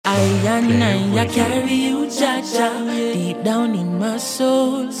I carry you, Jaja, deep down in my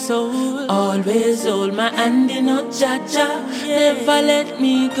soul. Always hold my hand in a Jaja, never let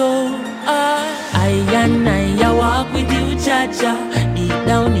me go. I walk with you, Jaja, deep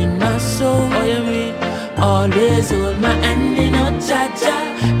down in my soul. Always hold my hand in a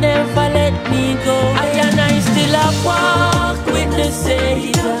Jaja, never let me go. I still a walk with the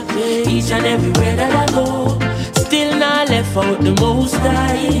Savior, each and everywhere that I go. Still not left out the Most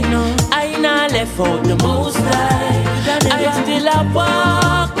High, I not left out the Most High. I still a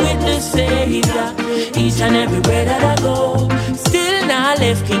walk with the Savior, each and everywhere that I go. Still not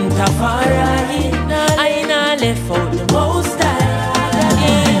left King Tafari, I not left out the Most High.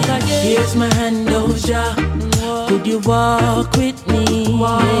 Here's my hand, oh Jah, could you walk with me?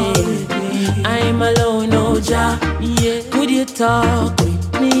 I'm alone, oh Jah, could you talk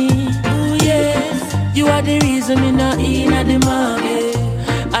with me? Oh yes. You are the reason me not in at the market.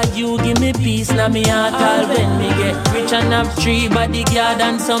 And you give me peace now me heart all when me get rich and have 3 bodyguard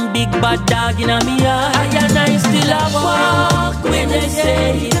and some big bad dog in a me heart. I still a walk with the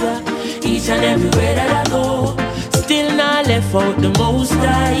Savior, each and everywhere that I go. Still not left out the Most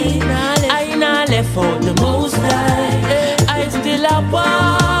High, I not left out the Most High. I still a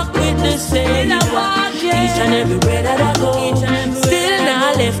walk with the Savior, each and everywhere that I go. Still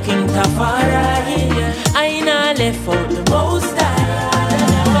not left King Tafari, I not left out the Most High.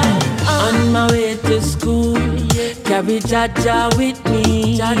 On my way to school, carry Jaja with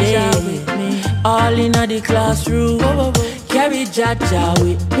me, all in the classroom, carry Jaja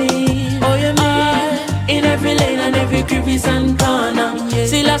with me. In every lane and every crevice and corner,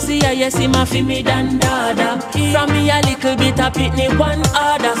 still I see I see my me than dada. From me a little bit of pitney one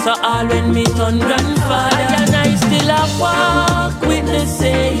order, so all when me turn grandfather. And I still a walk with the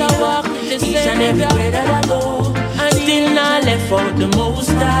Savior, each and everywhere that I go. And still not left out the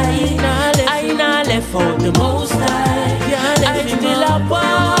Most High, I not left out the Most High. I still a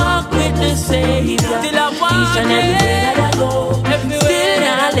walk with the Savior, each and everywhere that I go. Still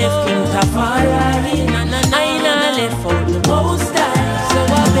not left King Tafari, I not left out the Most High. So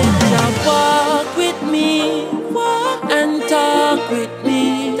I beg you walk with me, and talk with me.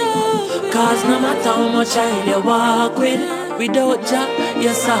 Cause no matter how much I walk with, without Jah,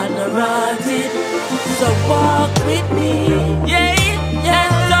 your son no rotted. So walk with me,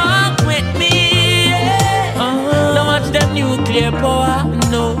 and talk with me. Don't watch them nuclear power,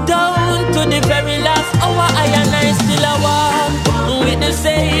 no. Down to the very last hour, I still a walk with the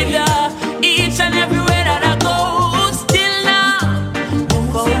Savior, each and everywhere that I go. Still now,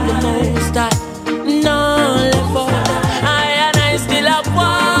 for the Most High, no left for I still a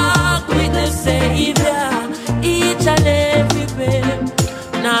walk with the Savior, each and everywhere.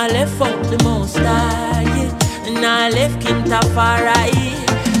 Now left for the Most High, now left King Tafari.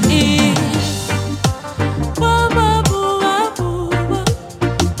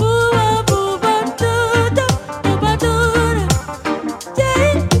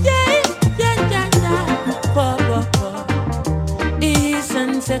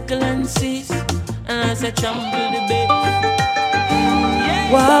 Excellencies, and I said trample the bed.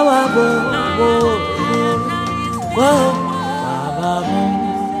 Wow, wow, whoa, whoa, whoa, wow,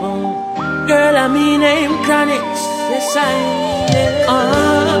 whoa. Girl, I mean name Chronixx, yes I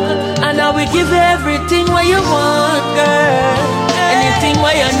am. And I will give you everything what you want, girl. Anything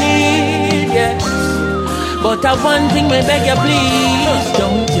what you need, yes. But I one thing we beg you, please,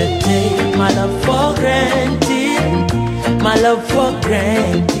 don't you take my love for granted. My love for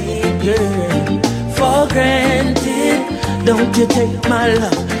granted, girl, for granted. Don't you take my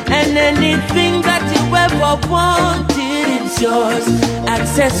love and anything that you ever wanted, it's yours.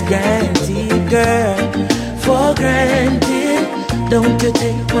 Access granted, girl, for granted. Don't you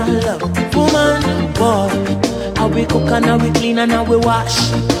take my love, woman, boy. How we cook and how we clean and how we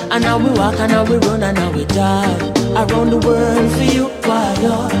wash, and how we walk and how we run and how we jog around the world for you,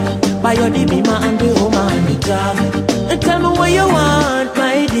 by your DB and the home and the job. Tell me what you want,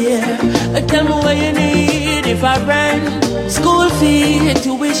 my dear. Tell me what you need. If I rent, school fee,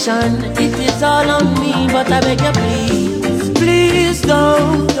 tuition, it is all on me. But I beg you, please, please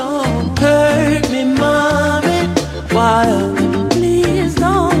don't hurt me, mommy. Why? Please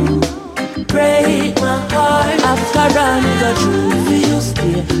don't break my heart. After all, nigga, true for you,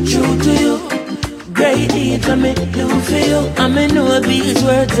 stay true to you. Great deeds I make do for you. I may know these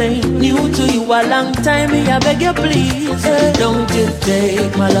words ain't new to you. A long time, me I beg you please, don't you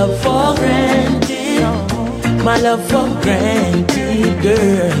take my love for granted. My love for granted,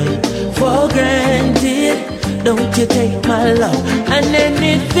 girl, for granted. Don't you take my love and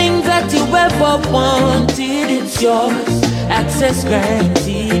anything that you ever wanted, it's yours. Access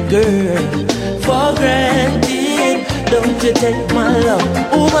granted. girl, for granted. Don't you take my love,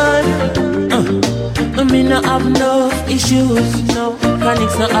 woman. Me no have no issues, no.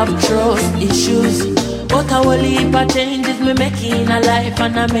 Chronixx no have trust issues. But a whole heap of changes me making in a life,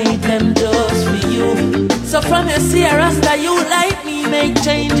 and I made them just for you. So from you see a rasta, you like me, make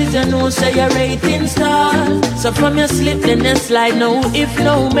changes, you know, say your rating star. So from your slip, then you slide, no, if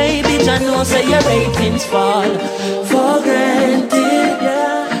no, maybe, you know, say your ratings fall. For granted,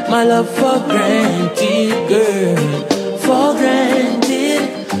 yeah, my love for granted, girl. For granted,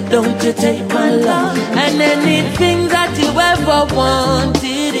 don't you take my love. And anything that you ever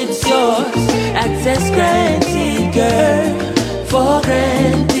wanted, it's yours. Access granted, girl. For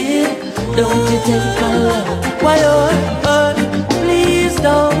granted, don't you take my love. Why, oh, please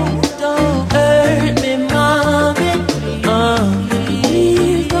don't hurt me, mommy.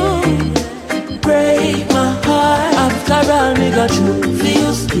 Please don't break my heart. After all, me got true for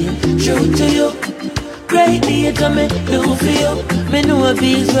you, still true to you. Great deal to me, do for you. Me know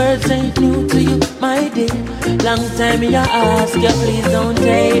these words ain't new to you, my dear. Long time me I ask you, please don't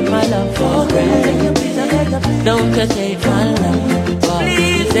take my love for granted. Don't you take my love,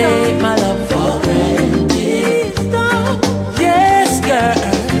 please take my love for granted. Yes, girl,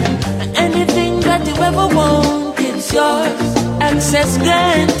 anything that you ever want, it's yours. Access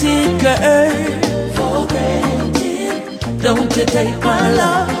granted, girl. For granted, don't you take my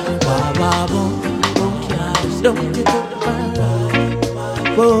love. Don't you take my love.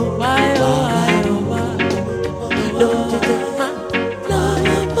 Whoa, why, oh, why, oh, why. Don't you take my love.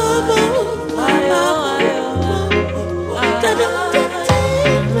 Why, oh, why, oh, why. Don't you take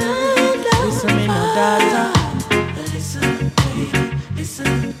my love. Listen, me no data. Listen, baby,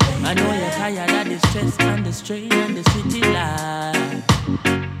 listen, baby. I know you're tired of the stress and the strain and the city life.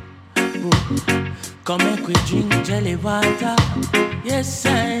 Come make we drink jelly water. Yes,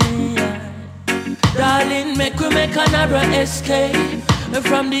 I. Darling, make we make another escape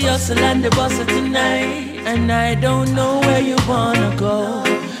from the hustle and the bustle tonight. And I don't know where you wanna go,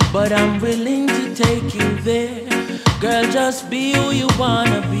 but I'm willing to take you there. Girl, just be who you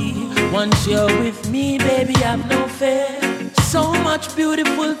wanna be. Once you're with me, baby, have no fear. So much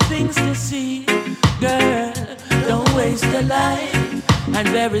beautiful things to see. Girl, don't waste a life. And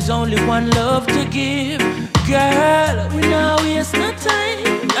there is only one love to give. Girl, we now waste no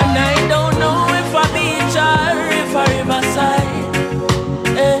time. And I don't know if I beach or if I riverside,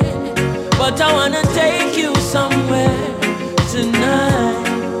 but I wanna take you somewhere tonight.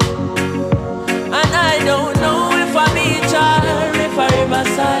 And I don't know if I beach or if I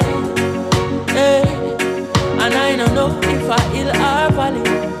riverside, and I don't know if I hill or valley,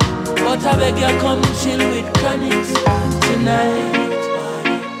 but I beg you come chill with Chronixx tonight.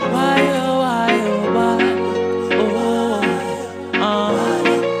 Why, oh, why, oh, why,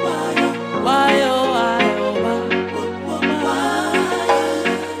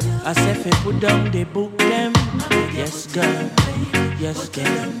 I said if put down the book them. Yes girl, yes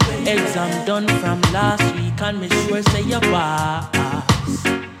girl. Exam done from last week and me sure say you pass.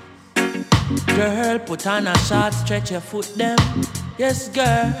 Girl, put on a short stretch your foot them. Yes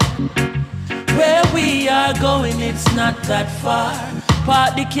girl. Where we are going it's not that far.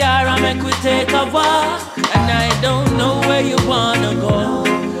 Park the car and make we take a walk. And I don't know where you wanna go,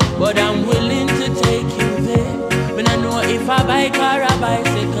 but I'm willing to take you there. But I know if I bike or a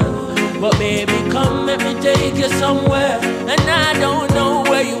bicycle, but baby come let me take you somewhere. And I don't know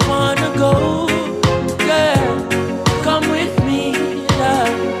where you wanna go. Girl, come with me,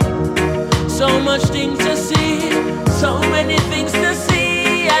 love. So much things to see, so many things to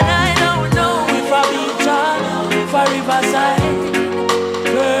see. And I don't know if I beach or if I riverside,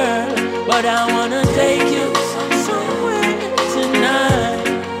 girl, but I wanna take you somewhere tonight,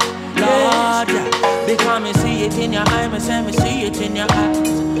 Lord, yeah. Because me see it in your eye, me say me see it in your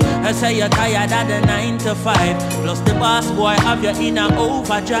eyes. I say you're tired of the 9 to 5, plus the boss boy have you in a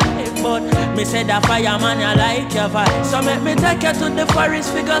overdrive. But me say that fireman you like your vibe, so make me take you to the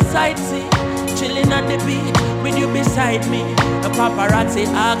forest figure sightsee. Chilling on the beach with you beside me. The paparazzi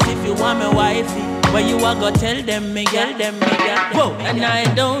ask if you want me wifey, but you are gonna tell them me girl, Whoa. And I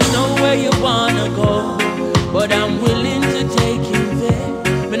don't know where you wanna go, but I'm willing to take you there.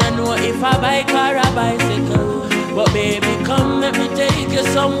 But I know if I bike or a bicycle, but baby come let me take you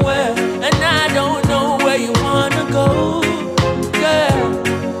somewhere. And I don't know where you wanna go. Girl,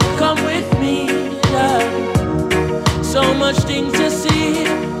 come with me, love. So much things to see,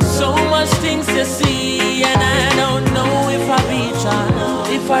 so much things to see. And I don't know if I beach or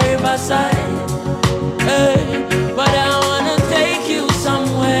if I riverside, but I wanna take you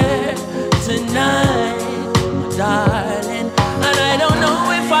somewhere tonight, darling. And I don't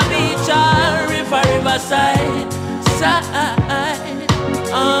know if by side, side.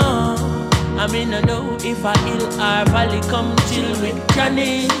 I mean, I know if I ill or valley, come chill with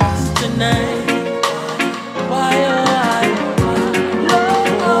Chronixx tonight. Why, why,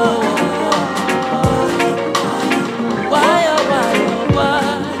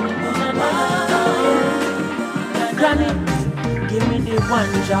 Chronixx, give me the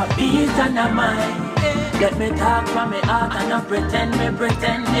one drop beat and a mind. Let me talk from my heart and not pretend,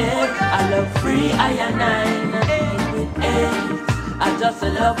 yeah. I love free, I and I with AIDS. I just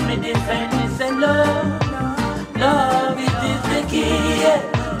love me defend, me say love, love, it is the key, yeah.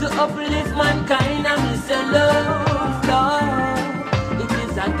 To uplift mankind, and me say love, love. It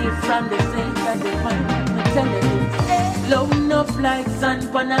is a gift from the saints and the mind, me tell you. Love enough like sand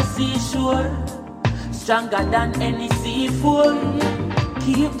on a seashore, stronger than any seafood.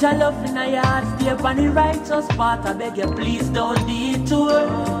 Keep your love in your heart, stay on the righteous path. I beg you, please don't detour.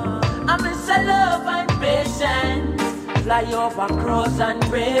 I miss a love and patience. Fly over cross and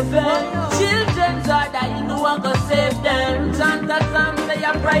brave them. Children's are that you know I'm gonna save them. Chant a song, say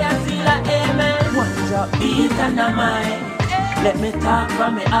a prayer, seal a amen. One drop beat and a mind. Let me talk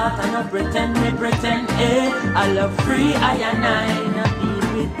from my heart and not pretend, eh. I love free, I and I, not deal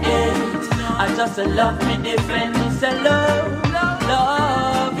with it. I just love me defend, me say love,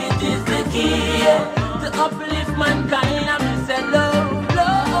 love, it is the key, yeah. To uplift mankind, and me say love,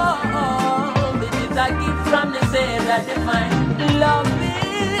 love, it is a gift from the Savior divine. Love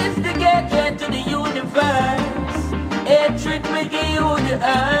is the gateway to the universe. Hatred will give you the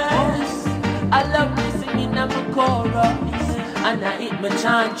earth. I love me singing on my chorus, and I hit my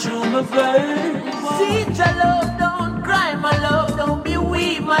chant through my verse. See your love, don't cry, my love, don't be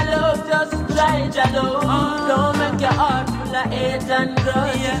weak, my love, just try your love. Don't make your heart full of hate and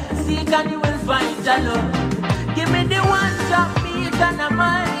grudge. Seek and you will find your love. Give me the one drop beat and a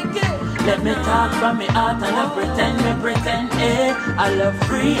mic, yeah. Let me talk from my heart and not pretend, eh. I love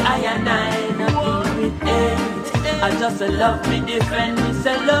free, I and I, not deal with it. I just love me defend, me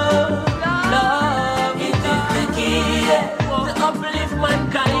say love, love, it is the key, yeah. To uplift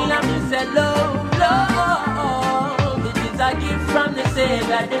mankind, and me say love, love, it is a gift from the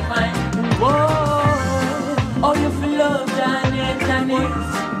Savior divine. Whoa, oh you feel love, Chronixx.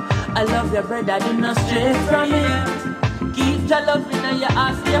 I love your brother, do not stray from it. Keep your love in your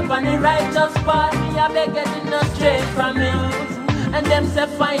heart, stay up on the righteous path. Me a beg you, do not stray from it. And them say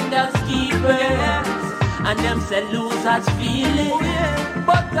finders keepers, and them say losers feel it.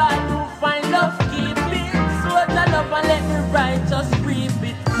 But God who find love keep it. So I love and let me righteous breathe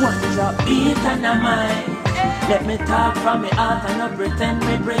it. One drop beat and a mind. Let me talk from my heart and not pretend,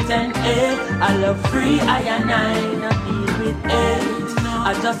 eh. I love free, I and I, not deal with it.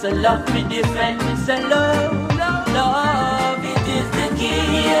 I just love me defend, me say love, love, it is the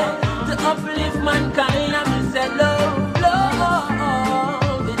key, yeah. To uplift mankind, and me say love,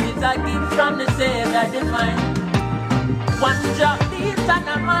 love, it is a gift from the Savior divine. One drop beat and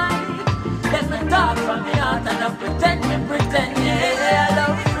a mind. Let me talk from my heart and not pretend, yeah. I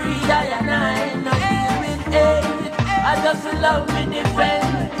love free, I and I, not deal with it. I just love me defend,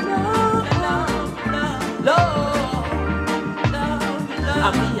 love, love.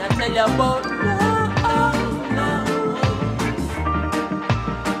 I'm here to tell you about love.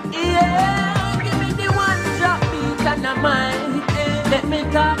 Yeah, give me the one drop beat and a mic. Let me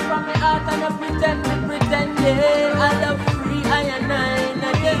talk from my heart and not pretend, yeah. I love free, I and I,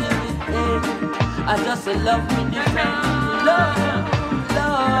 not deal with it. I just love me defend, love,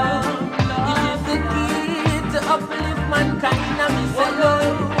 love. It is the key to uplift mankind, and me say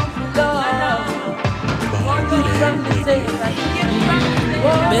love, love. From the Savior.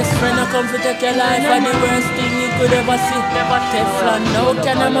 Best friend I come to take your life, and the worst thing you could ever see. Teflon, now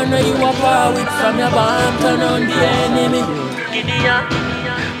can a man know you a power with from your band, turn on the enemy.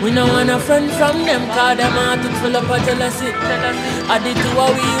 We no want a friend from them, cause them heart is full up of jealousy. I did do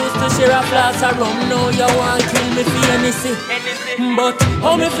what we used to share a glass of rum, now you want kill me for anything. But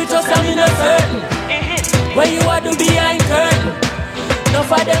how me fit just I'm not certain when you are to behind curtain.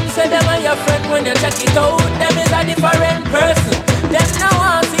 Enough of them say them are your friend, when you check it out, them is a different person. Them now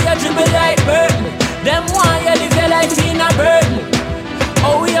want see you dribble like burden. Them want you live your life in a burden.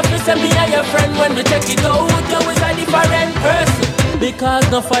 Oh, we have to say me and your friend, when we check it out, you is a different person. Because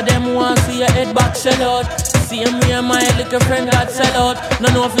enough of them want see your head back shell out. Same way my little friend got sell out. No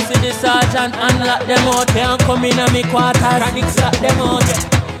know if you see the sergeant and lock them out. They don't come in on me quarters, Chronixx lock them out.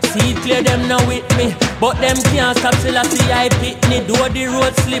 See it clear them now with me. But them can't stop till I see I pitney. Do the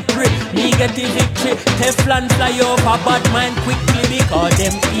road slippery, me get the victory. Teflon fly over bad mind quickly. Because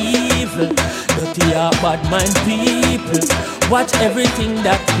them evil, dirty are bad mind people. Watch everything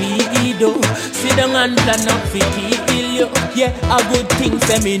that we do. Sit down and plan up for kill you. Yeah, a good thing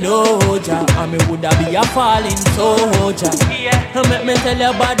say me know ja. And me woulda be a falling soldier. Yeah, make me tell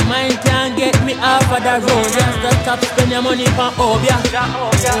you bad mind can't get me off of the road. Just stop spend your money for obia.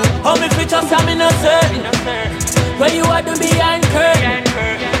 How me fit just I'm in a certain. Where you are to behind curtain.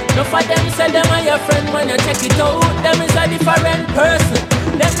 No for them say them are your friend when you check it out. Them is a different person.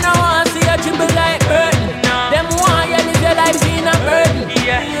 Them no want see you dribble like burden. Them want you live your life in a burden.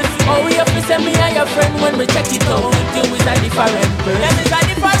 Oh, we have to say me and your friend when we check it out. You is a different person. Them is a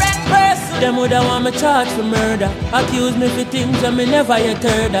different person. Them woulda want me charge for murder. Accuse me for things that me never yet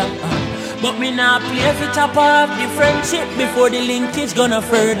heard of. But me nah play if it chop off the friendship before the linkage gonna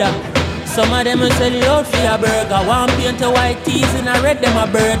further. Some of them will sell you out for a burger. One paint a white tees and I red them a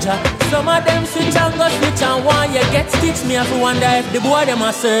burger. Some of them switch and go switch and one you get stitched. Me have to wonder if the boy them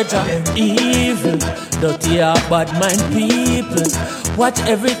a surgeon. Evil, dirty or bad mind people. Watch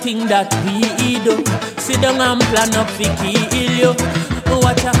everything that we do. Sit down and plan up for kill you.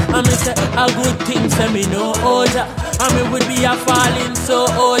 Watch out, and me say a good thing say me no oja. And me would be a falling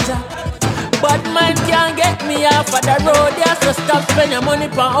so oja. Bad mind can't get me off of the road. Yeah, so stop spending your money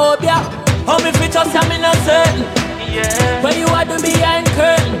for obia. How me fit just I'm in a certain. Where you are to behind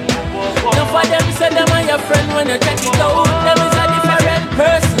curtain. No for them say them are your friend when you check it out. Them is a different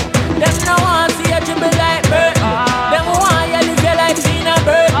person. Them no want see you dribble like burden. Them want you live your life in a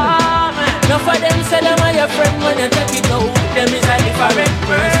burden. No for them say them are your friend when you check it out. Them is a different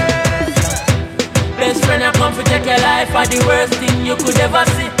person. Best friend I come to take your life are the worst thing you could ever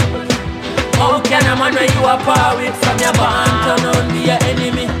see. How can a man when you are far with from your bond turn on be your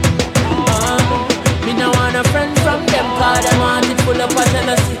enemy? Me no want a friend from them cause them want it full of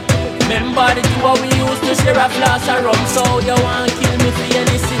jealousy. Remember the two we used to share a glass of rum. So you want to kill me for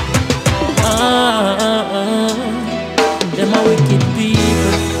anything. Them a wicked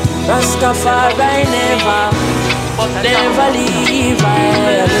people. Rastafari never leave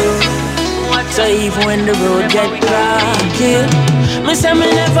I alone. So even when the road get rocky, me say me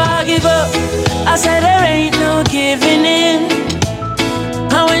never give up. I said there ain't no giving in.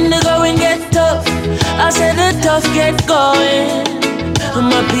 And when the going get tough, I said the tough get going.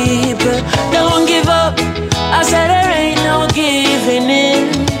 My people don't give up. I said there ain't no giving in.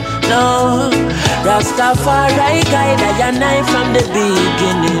 No, Rastafari guide I and I from the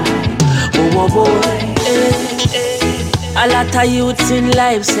beginning. Oh, boy. A lot of youths in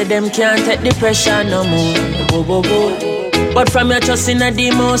life say them can't take the pressure no more. But from your trust in a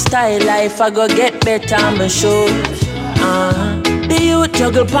demo style life I go get better, I'm sure. The youth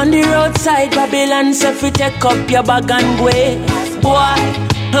juggle pon the roadside. Babylon say fi take up your bag and go. Boy,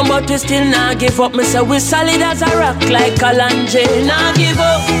 but we still not give up. Me say we solid as a rock like a Kalanje. Not give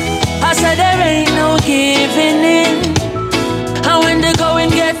up. I said there ain't no giving in. And when the going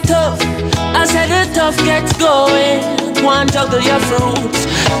get tough, I said the tough gets going. One juggle your fruits,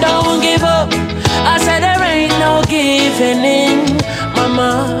 don't give up. I said there ain't no giving in,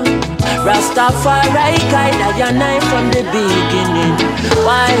 mama. Rastafari guide I and I from the beginning.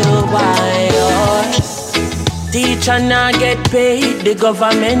 Why oh teacher not get paid. The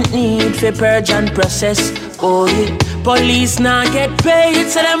government need for purge and process. Oh yeah. Police not get paid,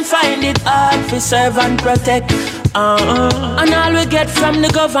 so them find it hard for serve and protect. And all we get from the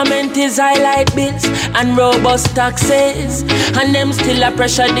government is highlight bills and robust taxes. And them still a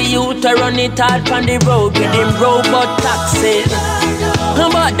pressure the youth to run it hard on the road with them robot taxes.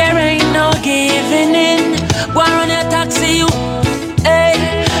 But there ain't no giving in. Go run your taxi you. Hey,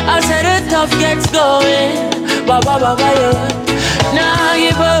 I said the tough gets going. Nah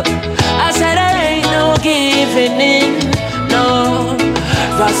give up. I said there ain't no giving in. No,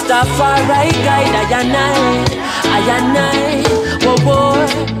 Rastafari guide I and I, whoa boy.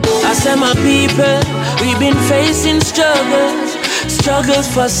 I said my people, we've been facing struggles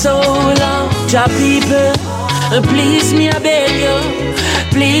for so long. Ja people, please me I beg you,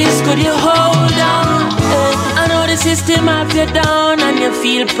 please could you hold on? I know the system have you down and you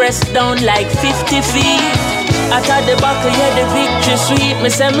feel pressed down like 50 feet. At the back of the victory sweet. Me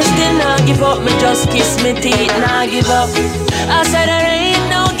say me still not give up, me just kiss me teeth, not give up. I said there ain't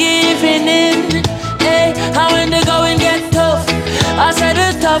no giving in. Hey, and when the going get tough, I said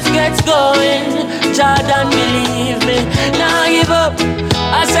the tough gets going. Jordan believe me, not give up.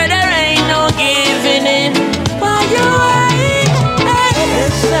 I said there ain't no giving in. Why you right? Hey,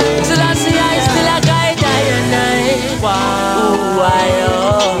 so I see I still a guide I and I. Wow, why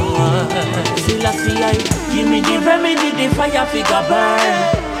oh. Still I see I right. Give me the remedy, the fire figure burn.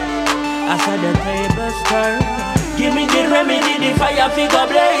 I said the tables turn. Give me the remedy, the fire figure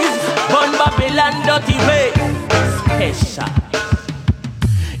blaze. Burn Babylon dirty way. Special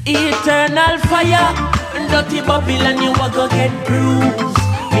eternal fire. Dirty Babylon, you a go get bruised.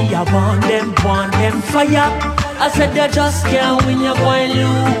 Me I want them fire. I said they just can't win, you're going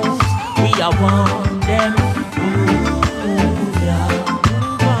lose. We I want them. Ooh, yeah.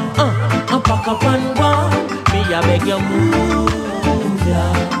 Pack up and go. Me I beg you move,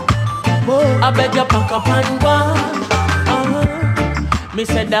 yeah. I beg you pack up and go. Me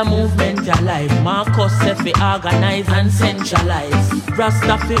said the movement alive. Marcus said we organize and centralize.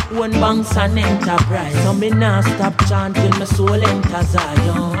 Rasta fi own banks and enterprise. So me nah stop chanting, my soul enter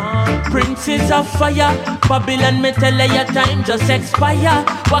Zion. Princes of fire, Babylon me tell you your time just expire.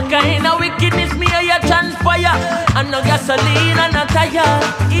 What kind of wickedness me hear you transpire? And no gasoline and no tire.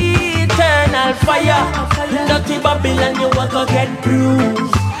 Eternal fire. Dirty Babylon you a go get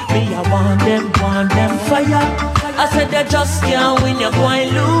bruised. Me I want them fire. I said they just can't win, you're going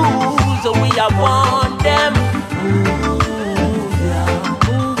lose. So we I want them. Ooh,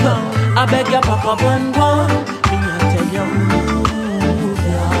 yeah. I beg you pack up and go. Me I tell you, ooh,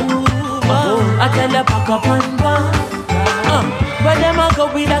 yeah. I tell you pack up and go. But them a go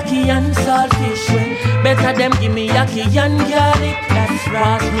with a key and saltfish when better them give me a key and garlic. That's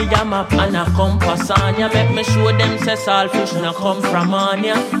right. Pass me a map and a compass on ya. Make me show them say saltfish no come from on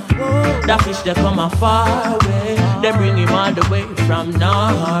ya. The fish they come a far away. They bring him all the way from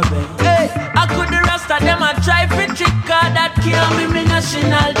Norway. Hey, I could the rest of them a try for trick. That can't be me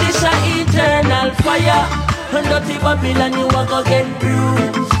national dish a eternal fire. And dirty Babylon you a go get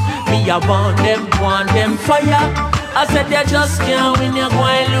bruised. Me I want them fire. I said they just can't win, you're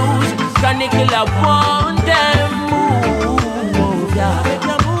going lose. Chronixx I want them move, yeah.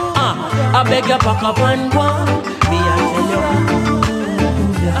 I beg you pack up and go. Me I tell you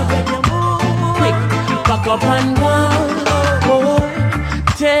move, yeah. I beg you move, quick, pack up and go. Oh,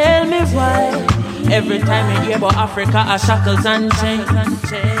 tell me why every time you hear about Africa are shackles and chains.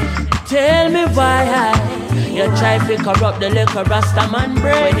 Tell me why you try to corrupt the little Rasta man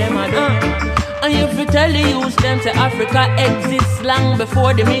brain. And if you tell the youth them say Africa exists long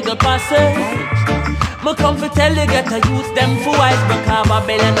before the Middle Passage. Me come to tell you get a youth them for wise. Because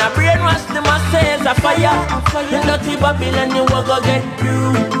Babylon a brainwash the masses a fire. The dirty Babylon you a go get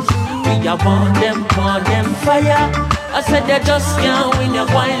bruised. We a want them fire. I said they just can't win, you're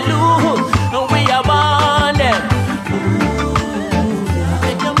going lose. And we a want them. Ooh, yeah.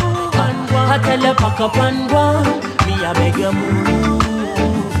 I tell you pack up and go. Me a beg you move.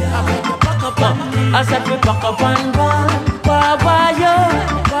 I said we pack up and go. Why yo,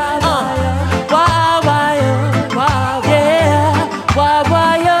 yeah, why yo.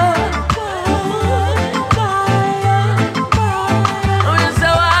 We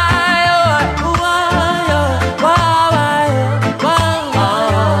say why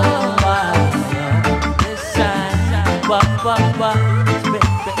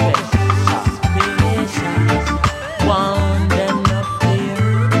want them up here.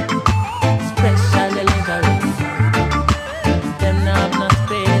 Special delivery. Them not have no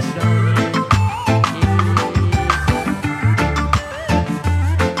space round here.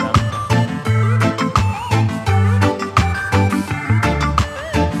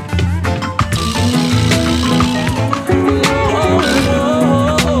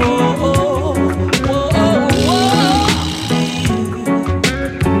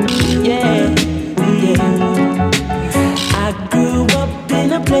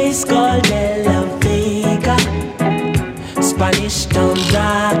 Place called De La Vega, Spanish town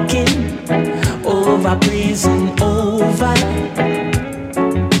rocking, over prison over.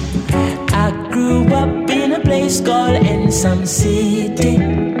 I grew up in a place called Ensom City,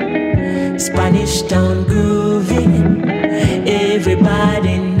 Spanish town grooving,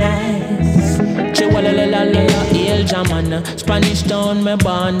 everybody nice. El Jamana, Spanish town me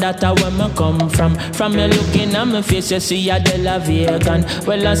born, that's where me come from. From me looking at me face, you see a De La Vegan.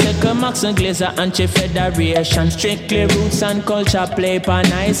 Well, I say Chronixx and Glazer anti-federation. Strictly roots and culture play pa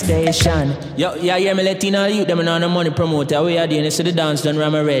nice station. Yo, yeah, me Latino youth, them on the money promoter. We are doing this to the dance done,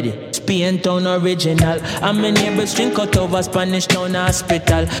 I'm ready. Spain town original. And my neighbors drink out over Spanish town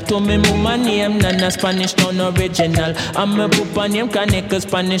hospital. To me mama name Nana Spanish town original. And my papa name Chronixx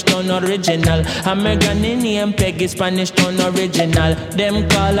Spanish town original. And my granny name Peggy Spanish town original. Them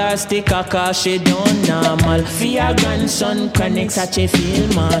call her sticker cause she don't normal. For your grandson Chronixx such a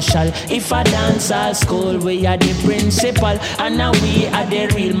field marshal. If I dance at school we are the principal. And now we are the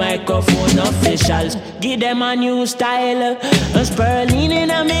real microphone officials. Give them a new style. A Sperling in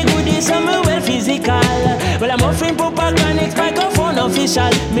a me goodies and me well physical. offering Papa Chronixx microphone official.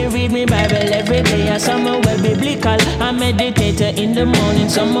 Me read me Bible every day, and some well biblical. I meditate in the morning,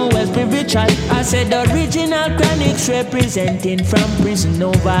 some well spiritual. I said the original Chronixx representing from prison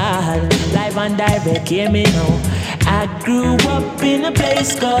Oval. Live and direct, hear me now. I grew up in a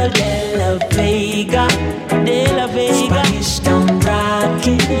place called De La Vega, Spanish Town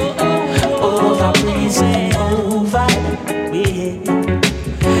rocking, over prison Oval. Yeah.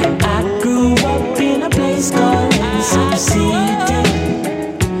 I grew up in a place called Some City,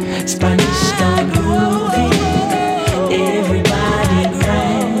 Spanish Town groovy. Everybody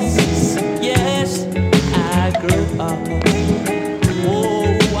cries. Yes, I grew up.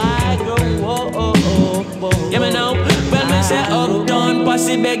 Yeah, me know. Well, me say uptown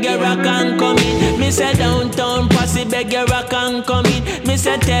posse beg your rock and come in. Me say downtown posse beg your rock and come in. Me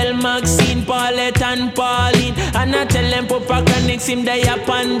say tell Maxine, Paulette and Pauline, and I tell them Papa Chronixx him they up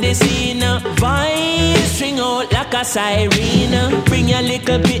on the scene. Voice string out like a siren. Bring your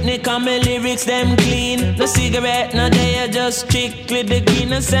little picnic and my lyrics them clean. No cigarette, no day, just strictly the green.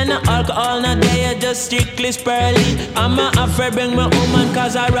 No send no alcohol, no day, just strictly spurly. I'm a afraid bring my woman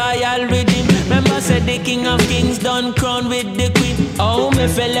cause I royal rhythm. Remember said the king of kings done crown with the queen. Oh, me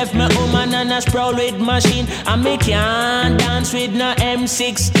fell left my woman and a sprawl with machine. And me can't dance with no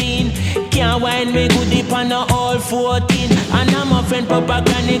M16. Can't wind me good deep on no all 14. And I'm a friend Papa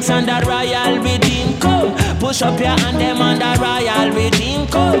Chronixx and the royal rhythm. Come, push up your hand them on the royal rhythm.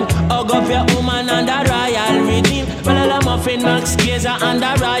 Come, hug up your woman on the royal rhythm. Well, I'm a friend Max Gazer and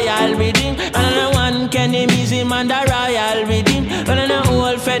the royal rhythm. And I'm one Kenny Museum and the royal rhythm. Well, I'm the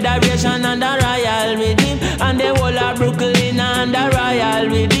whole federation and the royal rhythm. And the whole of Brooklyn and the royal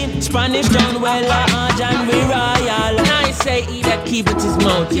rhythm. Spanish Town, well, and we royal. And I say he that keepeth his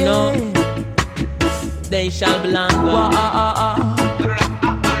mouth, you know, they shall belong.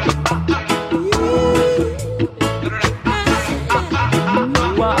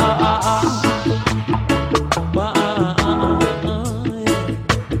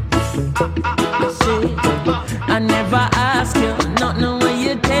 I never ask you, nothing when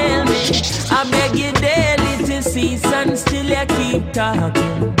you tell me. I beg you daily to cease and still you keep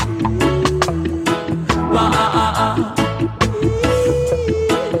talking.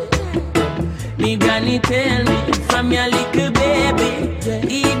 Me granny tell me from your little baby,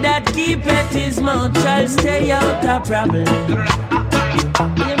 he that keepeth his mouth shall stay out of problem.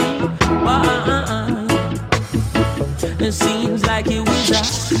 It seems like it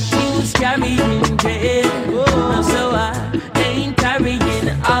was carrying jail, so I ain't carrying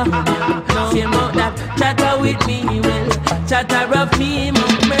on. Say about that chatter with me, well, chatter of me,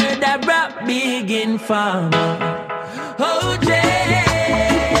 murder rap big in farmer. Oh, Jay,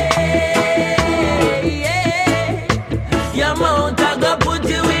 yeah. Your mouth I go put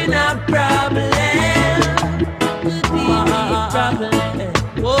you in a problem. Problem.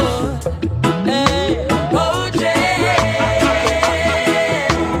 Whoa. Hey. Oh, Jay.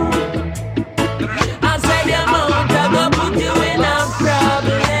 I said your mouth I go put you in a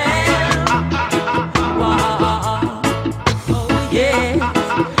problem. Oh,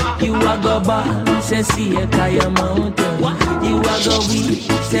 yeah. You a go ball, say see a kaya mountain. You a go weak,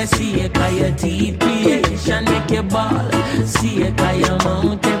 say see a kaya teeth. Creation make you ball, see a kaya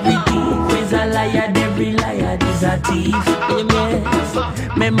mount. Every thief is a liar, every liar is a thief. Yes.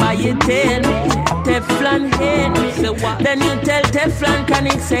 Remember you tell me, Teflon hate me. So what? Then you tell Teflon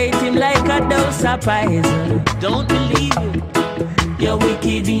Chronixx hate him like a dose of poison. Don't believe you, you're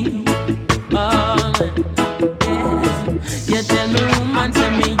wicked. Oh, yes. You tell me woman, say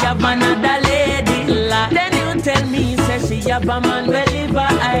me have another lady. Then you tell me, say she have a man, well if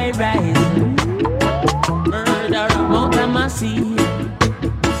I rise. Murder amount of my sea.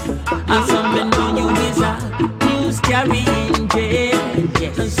 And something when you is a news carrying jail.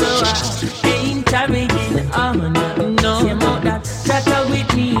 And so I ain't carrying on. No, say about that chatter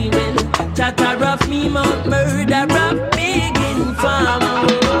with me, well, chatter of me, mount murder rap big in farm.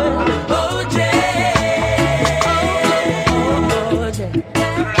 Oh, Jay. Oh, Jay.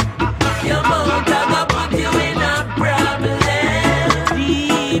 Your mouth I go put you in a problem.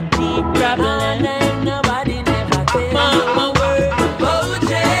 Deep, deep problem. Nobody never tell my word. Oh,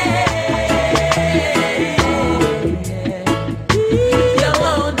 Jay. Your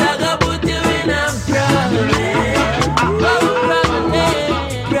mouth I go put you in a problem. Oh,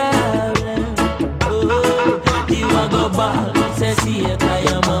 problem. Oh, you a go ball, say see a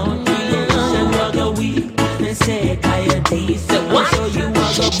kaya mount. You a go weak, they say kaya teeth. So you a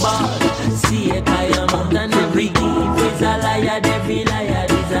go ball, see a kaya mount. And every thief is a liar, every liar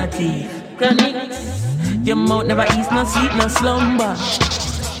is a thief. Chronixx, your mouth never eats no sleep, no slumber.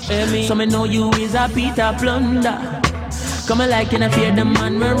 So me know you is a Peter Plunder. Come like in a fear the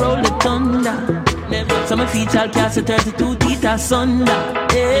man we roll the thunder. So my feet shall cast a 32 teeth asunder.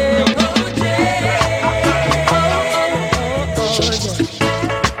 Hey.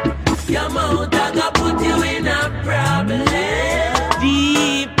 Your mouth I got put you in a problem.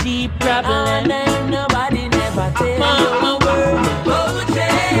 Deep, deep problem. And nobody never tell my word.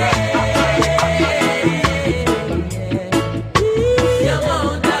 Your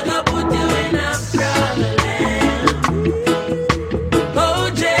mouth I got put you in a problem.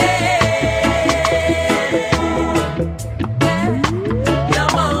 OJ. Your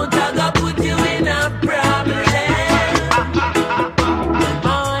mouth I got put you in a problem.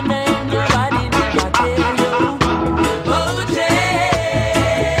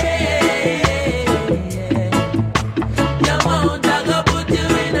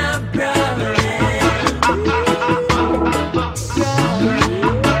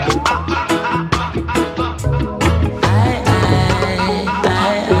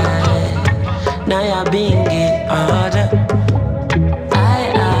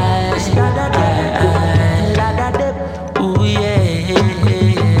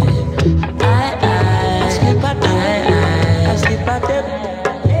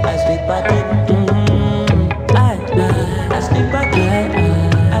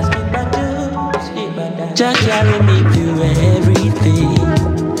 Jah carry me through everything.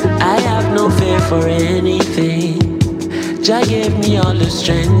 I have no fear for anything. Jah gave me all the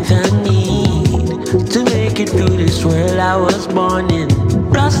strength I need to make it through this world I was born in.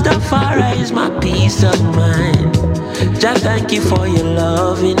 Rastafari is my peace of mind. Jah, thank you for your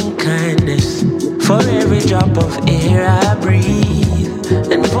loving kindness, for every drop of air I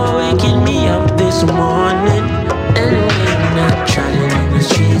breathe, and for waking me up this morning. And when I'm traveling in the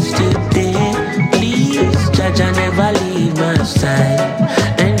streets today, please, Jah, Jah never leave my side.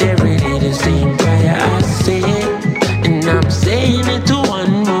 And every day the same prayer I say, and I'm saying it to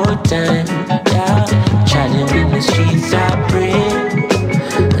one more time. Yeah, traveling in the streets I pray.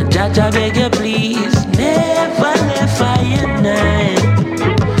 Jah, Jah beg you please, never left I and I.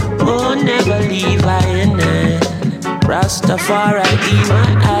 Oh, never leave I and I. Rastafari, in my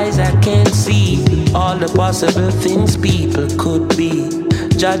eyes I can see all the possible things people could be.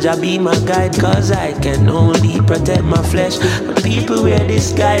 Jah, Jah be my guide, cause I can only protect my flesh. But people wear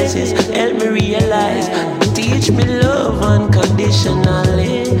disguises, help me realize. Teach me love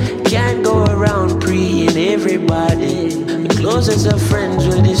unconditionally. Can't go around preying everybody. The closest of friends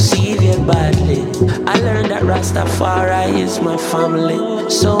will deceive you badly. I learned that Rastafari is my family.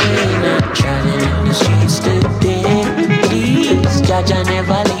 So when I'm traveling in the streets today, please, Jah, Jah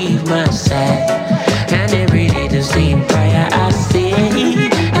never leave my side. And every day the same prayer I say,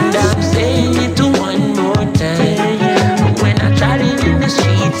 and I'm saying it to one more time. When I'm traveling in the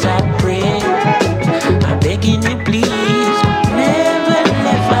streets I pray, I'm begging you please, never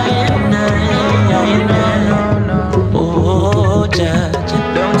left I and I. Oh, Jah,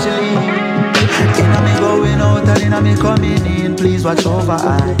 don't you leave. Inna me going out and inna me coming in, please watch over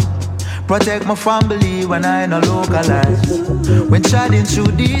I. Protect my family when I no localize. When chatting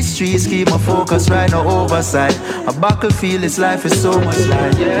through these streets, keep my focus right, no oversight. A battlefield, this life is so much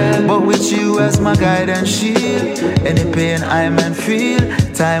light. But with you as my guide and shield, any pain I may feel,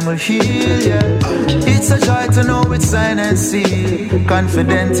 time will heal, yeah. It's a joy to know it's sign and seal.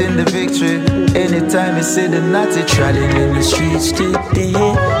 Confident in the victory, anytime you see the naughty traveling in the streets today.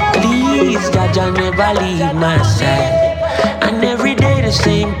 Please, Jah, Jah never leave my side. And every day the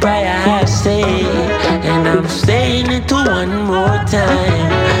same prayer I say, and I'm saying it to one more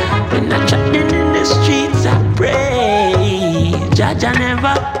time. When I'm traveling in the streets I pray, Jah, Jah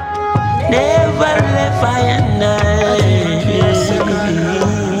never left I and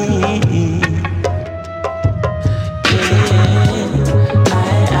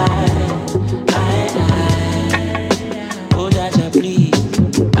Oh, Jah, Jah, please.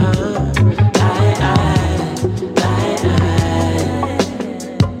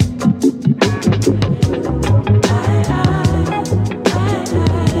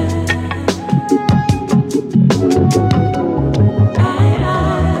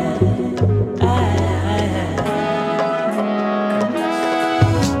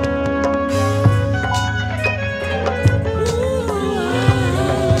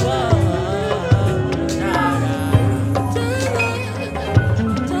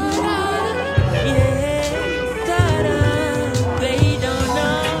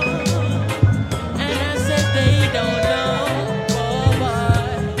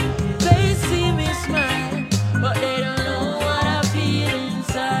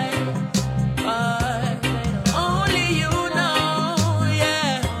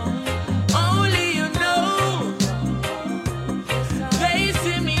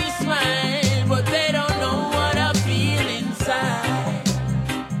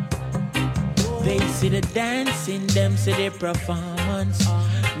 the dancing, them see the performance.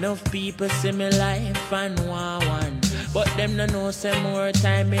 Enough people see me life and want one, but them no know say more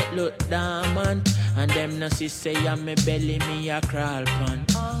time it look dormant. And them no see say I'm me belly me a crawl pan.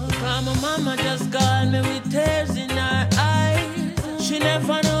 Cause my mama just called me with tears in her eyes. She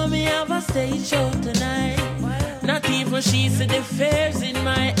never know me have a stage show tonight. Not even she see the fears in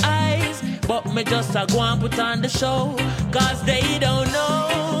my eyes. But me just a go and put on the show. Cause they don't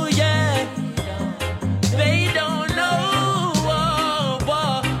know, yeah. They don't know, oh,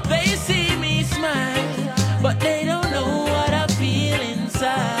 oh. They see me smile, but they don't know what I feel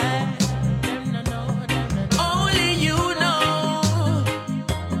inside. Only you know,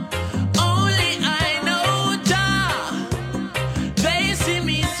 only I know, Jah. They see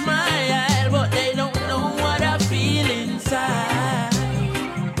me smile, but they don't know what I feel inside.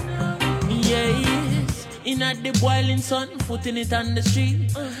 Yes, in at the boiling sun, putting it on the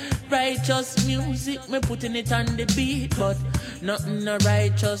street. Righteous music, me putting it on the beat. But nothing no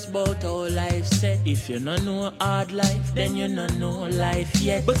righteous about how life set. If you no know hard life, then you no know life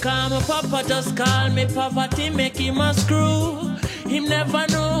yet. Because my papa just call me poverty, make him a screw. Him never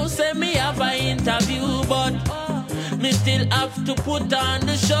know, say me have an interview. But me still have to put on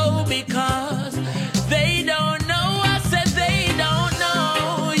the show. Because they don't know, I said they don't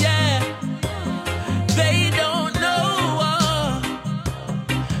know, yeah. They don't know.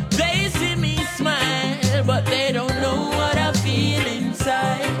 They see me smile, but they don't know what I feel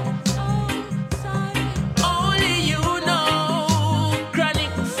inside. Only you know,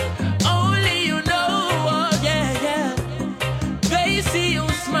 Chronixx. Only you know, oh, yeah, yeah. They see you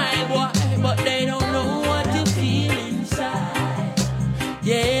smile, boy, but they don't know what you feel inside.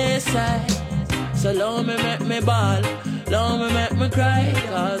 Yes, so long me make me ball, long me make me cry.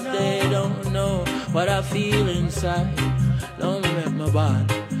 Cause they don't know what I feel inside. Long me make me ball,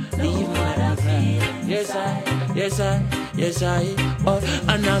 leave me make me cry. Yes, yes, I, oh.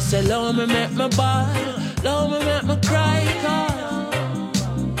 And I say, long me make me ball, long me make me cry. Cause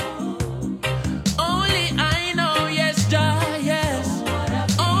only I know, yes, Jah, yes.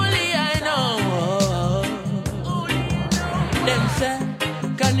 Only I know. Them say,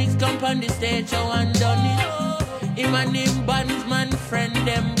 Chronixx come on the stage, how and done it. Him and him bandsman friend,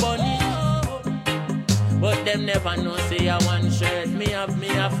 them bunny. But them never know, say I one shirt. Me have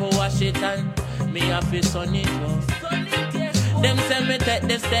to wash it and me have to sun it. Them say me take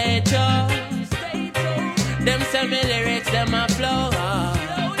the stage up. Them say me lyrics, them a flow.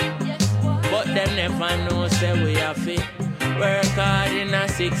 But them never know, say we have to work hard in a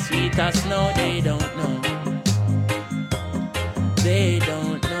 6 feet of snow. They don't know. They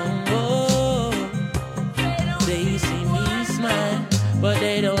don't know. Oh. They see me smile, but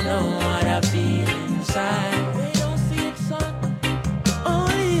they don't know what I feel inside. They don't see it, son.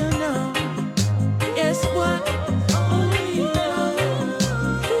 Only you know. Yes, what? Only you know.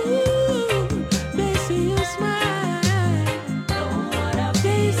 Ooh, they see you smile.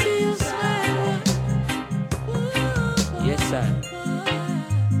 They see you smile. Yes, sir.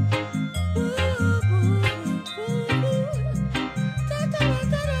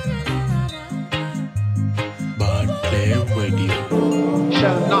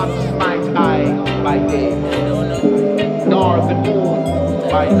 Shall not smite I by day, nor the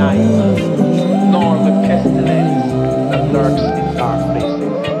moon by night, nor the pestilence that lurks in dark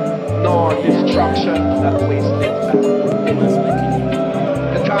places, nor destruction that wasteth at noonday.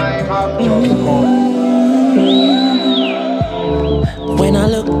 The time hath just come. When I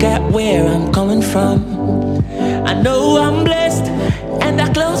look at where I'm coming from, I know I'm blessed, and I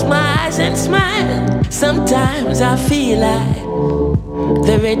close my eyes and smile. Sometimes I feel like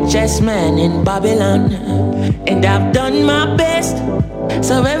the richest man in Babylon, and I've done my best,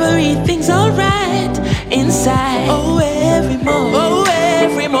 so everything's alright inside. Oh, every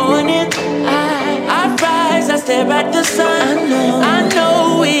morning I rise, I stare at the sun. I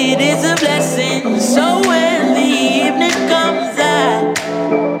know it is a blessing. So when the evening comes, I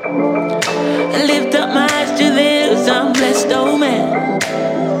lift up my eyes to this, I'm blessed, oh man.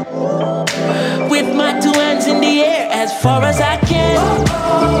 With my 2 hands in the air as far as I can.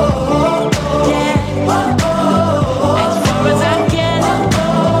 Yeah. As far as I can.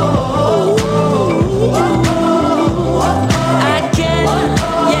 I can.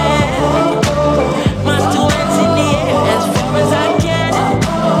 Yeah. My 2 hands in the air as far as I can.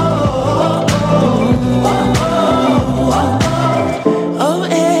 Oh,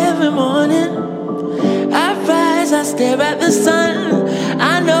 every morning I rise, I stare at the sun.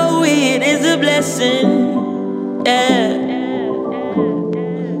 I know it is a blessing, yeah.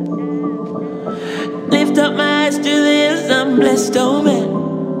 Lift up my eyes to this, I'm blessed, oh man.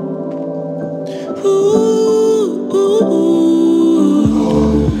 Ooh.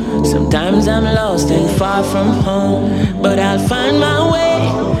 Sometimes I'm lost and far from home, but I'll find my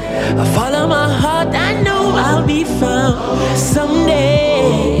way. I follow my heart, I know I'll be found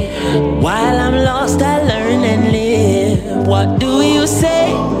someday. While I'm lost, I learn and live. What do you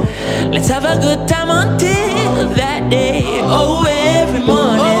say? Let's have a good time until that day. Oh, every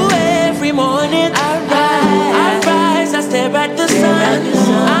morning I rise, I stare at the sun.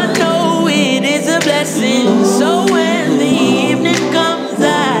 I know it is a blessing. So when the evening comes,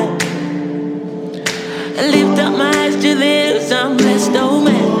 I lift up my eyes to this, I'm blessed, oh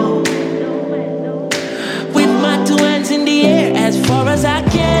man. With my two hands in the air as far as I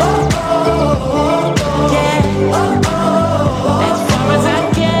can. Yeah, as far as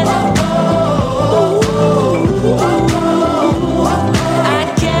I can. I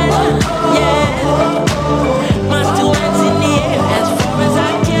can, yeah. My two hands in the air as far as I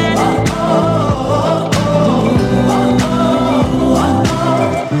can.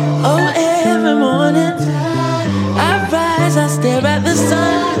 Oh, every morning I rise, I stare at the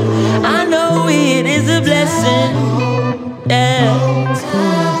sun. I know it is a blessing. Yeah.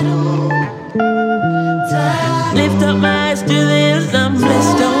 Lift up my eyes to this, I'm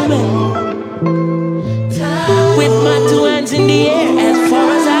blessed, oh man. With my two hands in the air as far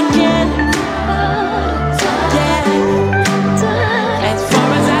as I can. Yeah. As far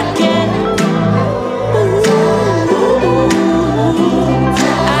as I can.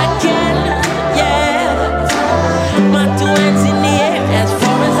 I can, yeah. My two hands in the air as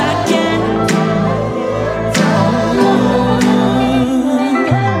far as I can.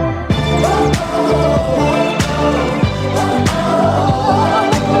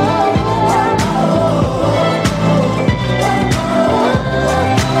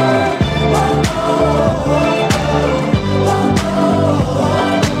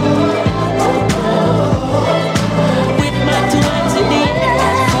 With my two hands in the air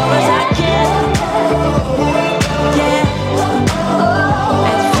as far as I can. Yeah.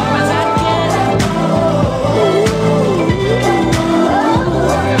 As far as I can.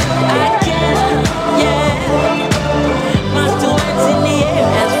 I can, yeah. My two hands in the air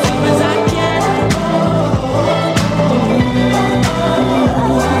as far as I can.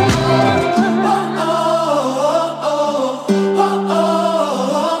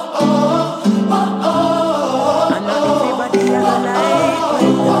 I know everybody ever like,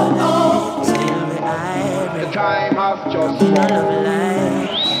 still be The irate. time has just No come. love life,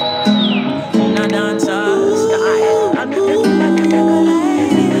 no dancers. I know everybody ever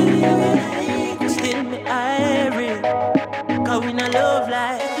like, still be irate. Cause we no love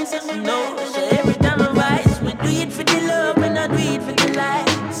life, no. So every time I rise, we do it for the love, we not do it for the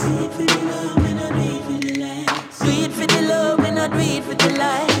lights. Do it for the love, we not do it for the lights. Do it for the love, we not do it for the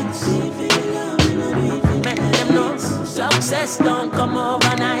lights. Do it for the love, we not do it for the lights. Make them know success don't come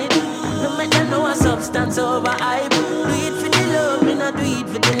overnight. No make them know a substance over hype. Do it for the love, we not do it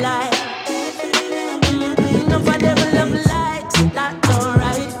for the light. Enough of them love likes, that's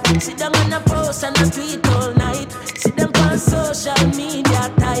alright. Sit down on a post and a tweet all night. See them on social media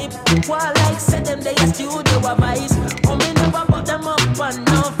type. While like say them they a studio a vice. Oh me never put them up on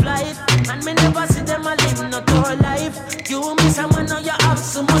no flight. And me never see them a live no tour life. You miss someone now you have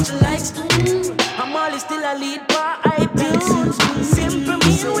so much likes. I'm always still a lead for iTunes. Simple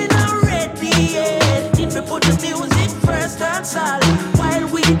me we not ready yet. If we put the music first, that's all. While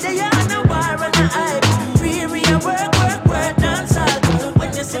we there on a bar and a hype. We work, dance all.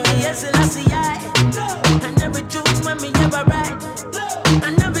 When you see me, yes, I see I. And every tune when me ever write.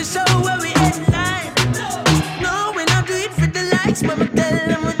 And every show where we headline. No, we not do it for the likes, but we tell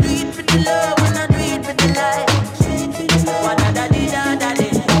them we do it for the love. We not do it for the likes. What da da di da da di.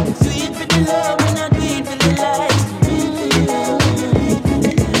 Do it for the love, we not do it for the likes.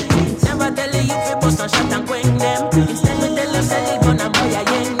 Never tell you if you bust and shot and quench them. Instead we tell them sell it gonna buy a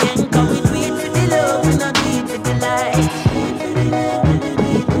yen yen. Cause we do it for the love, we not do it for the likes.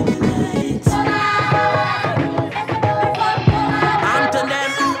 Onto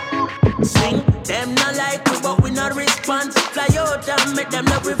them, swing them not like we but we not response. Fly out and make them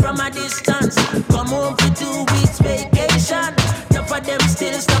love we from a distance. Come home for 2 weeks vacation. Enough of them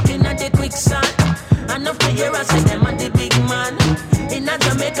still stuck in the quicksand. Enough to hear us say them are the big man. In a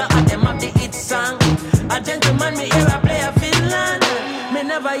Jamaica and them have the hit song. A gentleman me hear a play a Finland. Me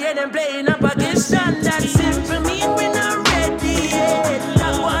never hear them playing a Pakistan. That simple mean we not ready yet.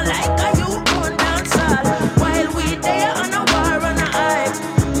 That one like a you on dance hall. While we there on a war on a hype.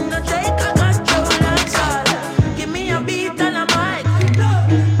 No take a control and all. Give me a beat and a mic.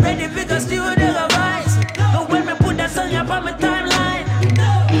 Ready for the studio voice. But when me put that song up on my timeline.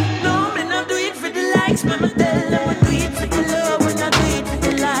 No, me not do it for the likes. But me tell them we do it for the love. We not do it for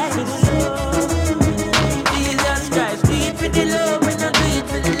the likes.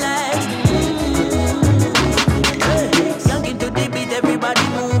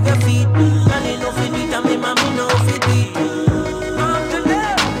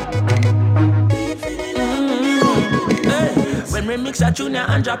 remix a tune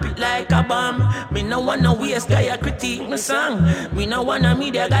and drop it like a bomb. Me no wanna waste guy a critique me song. Me no wanna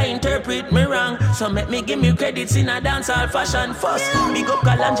media guy interpret me wrong. So make me give me credits in a dancehall fashion first. Big up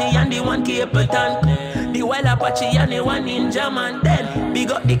Kalanji and the one Capleton, the Wild Apache and the one Ninja Man. Then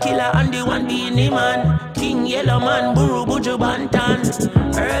big up the Killer and the one Beanie Man, King Yellow Man, Buru Buju Bantan.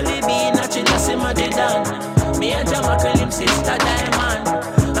 Early B, naturally simmer they done. Me and Jama call him Sister Diamond.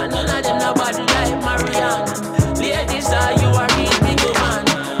 And none of them nobody like Marianne. Ladies, you are the big man.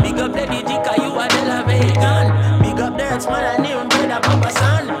 Big up Lady Dika, you are the La Vegan. Big up Dirts, man, and even brother Papa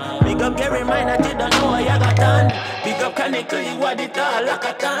San. Big up Gary Mine, you don't know what you got done. Big up Chronixx, you are the tall like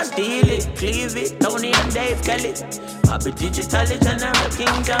a tan. Steal it, cleave it, Tony and Dave Kelly. Happy digital, general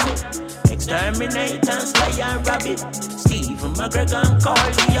King Jammy. Exterminate and slay and rabbit. Stephen McGregor and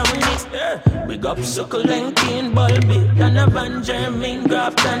Carly Unit. We got Succulent, King Bulby, Donovan, Jermaine,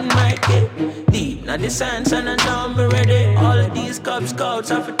 Graft and Mikey. Deep now the science and I know me ready. All of these Cub Scouts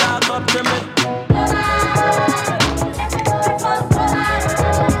have to talk up to me.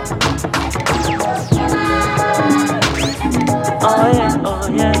 Oh yeah, oh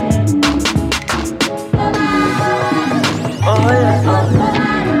yeah. Oh yeah, oh yeah.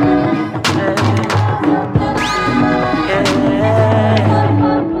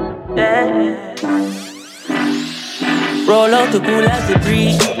 Roll out the cool as the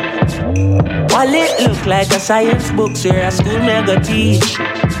breeze. While it look like a science book, where a school me go teach.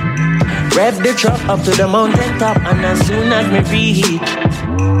 Rev the truck up to the mountain top, and as soon as me reach,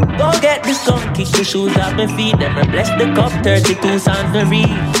 go get this gun, kick the shoes off my feet. Then me bless the cup, 32 songs me read.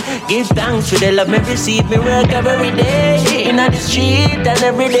 Give thanks for the love me receive. Me work every day in the street, and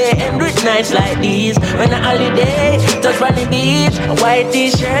every day end with nights like these. When a holiday, touch on the beach, a white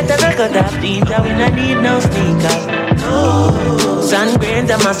t-shirt and a cut off jeans, and we not need no sneakers. Oh, sun grains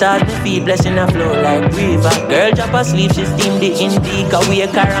and massage me feet, blessing a flow like river. Girl drop asleep, she steam the indica,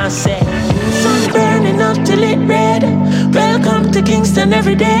 wake her and say, sun burning up till it red. Welcome to Kingston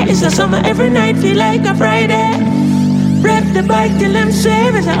every day. It's a summer every night, feel like a Friday. Rep the bike till I'm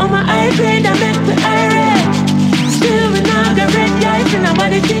swear. It's on my high grade, I make the irate. Still we not got red guys, and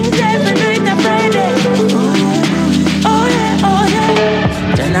nobody thinks every night a Friday. Oh yeah, oh yeah.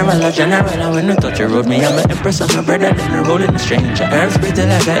 General, when you touch the road, me I'm an empress of my brother, then I roll in the stranger. Herbs pretty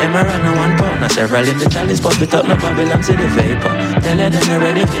like a emerald and 1 pound. Now several in the chalice, pop it up, no Babylon to the vapor. Tell her them they're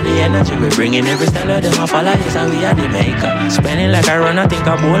ready for the energy. We bring in every style of them, I follow yes, how we are the maker. Spending like I run, I think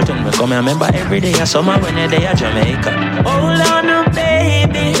I Bolton. We come and remember every day of summer when they're there at Jamaica. Hold on,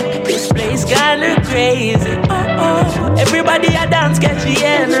 baby, this place kinda crazy. Oh, everybody a dance, catch the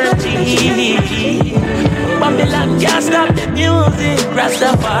energy. Babylon can't stop the music.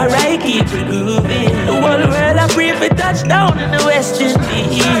 Rastafari keep it moving. The whole world a pray for touchdown in the West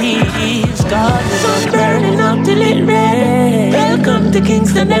Indies. God, the sun burning up till it red. Welcome to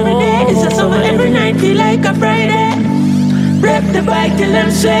Kingston every day. It's a summer every night, feel like a Friday. Rep the bike till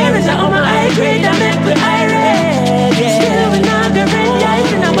I'm swear. It's on my high grade, I make the irate. Still we not the red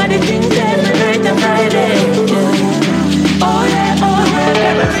guys, and nobody thinks every night a Friday. Oh yeah,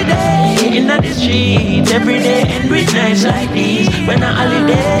 every day in the street, every day end with nights like these. When a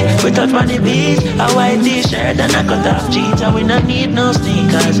holiday, we touch on the beach, a white t-shirt and a cut off jeans, and we not need no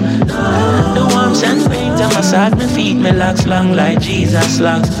sneakers. No, the warmth and rains, I massage my feet, me locks long like Jesus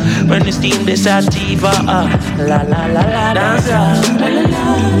locks. When the steam this sativa, la la la la, dancer, la la la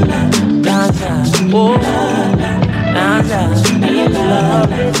la, dancer, oh, dancer, dancer,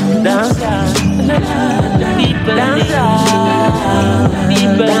 dancer. People dancer,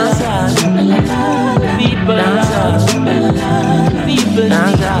 people dancer, people dancer, people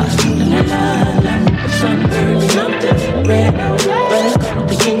dancer. Sun burning up the red. Welcome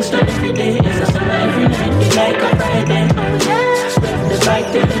to Kingston every day. It's a summer every night, feel like a Friday. Oh yeah, the bike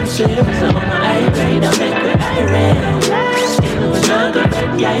till them swims on my high grade, I make the irate. Still we not go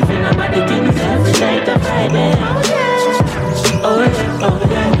red, yeah, if you know about the things every night a Friday. Oh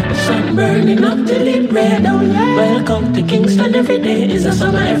yeah, the sun burning up till it red. Oh yeah, welcome to Kingston every day. It's a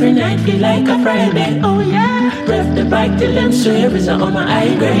summer every night, feel like a Friday. Oh yeah, rev the bike till them swear. It's on my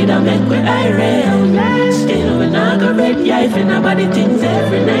high grade, I make with irate. Oh yeah, still we not go red, yeah, if you know about the things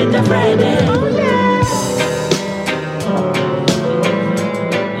every night a Friday. Oh yeah.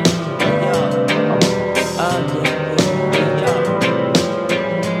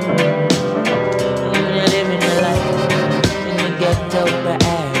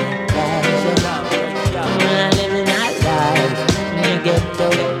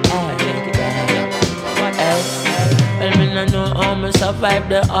 wanna know how me survive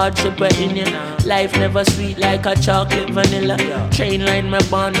the hardship in you. Life never sweet like a chocolate vanilla. Train line me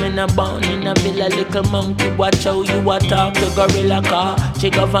born in a villa. Little monkey, watch how you a talk to gorilla car. Che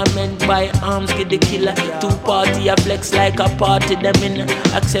government buy arms, get the killer. Two party a flex like a party, them in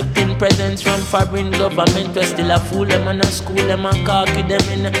accepting presents from foreign government. We still a fool them and a school them and cocky them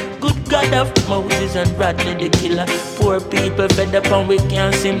in. Good God of Moses and Bradley the killer. Poor people fed up and we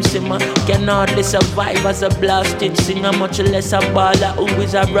can't simmer. Can hardly survive as a blasted singer, much less a baller who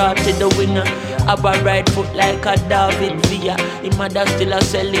is a brought to the winger. Have a right foot like a David Villa. Him mother still a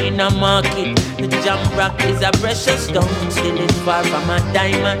sell in a market. The jam rock is a precious stone, still is far from a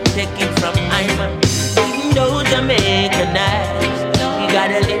diamond. Take it from Iman. Even though Jamaica nice, you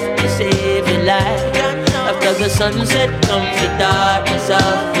gotta live to save your life. After the sunset comes the darkness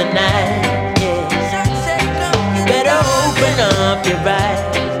of the night. Yeah. You better open up your eyes.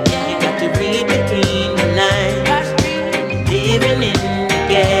 You got to read between the lines. Living in the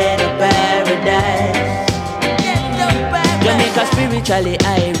ghetto paradise. Jamaica spiritually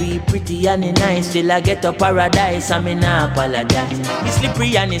irie, pretty and nice. Still I get a paradise, I mean I apologize. It's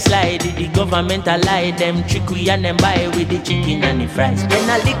slippery and it's slidey, the government a lie. Them trickery and them buy with the chicken and the fries. When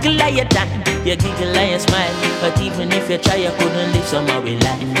a little lie time, you giggle and you smile. But even if you try, you couldn't live somehow with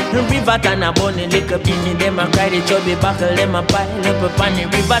life. The river and a bunny, lick up in them a cry. The chubby buckle, them a pile up on the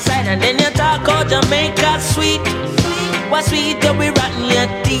riverside. And then you talk out Jamaica sweet. What sweet till we rotten your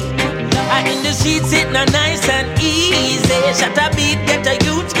teeth. I in the streets sitting nice and easy. Shut a beat, get a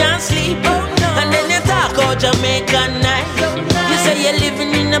youth can't sleep. And then you talk about Jamaica night. You say you're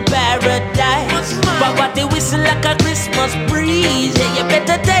living in a paradise, but what they whistle like a Christmas breeze. Yeah, you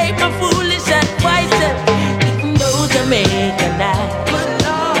better take my foolish advice. Even though Jamaica night,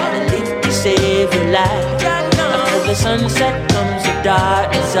 gotta live to save your life. After the sunset comes the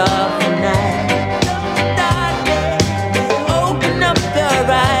darkness of the night. Open up your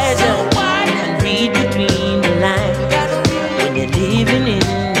eyes and read between the lines. When you're living in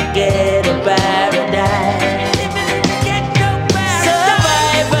the ghetto paradise.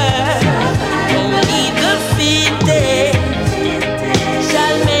 Survivor, only the fittest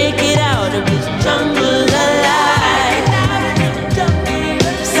shall make it out of this jungle alive.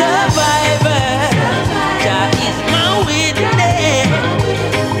 Survivor, Jah is my witness.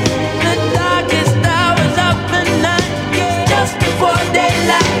 The darkest hours of the night, just before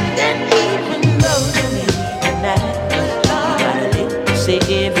daylight. And even though you need a night, you gotta live to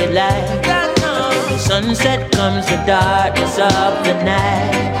save your life. The sunset comes the darkness of the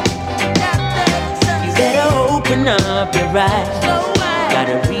night. You better open up your eyes.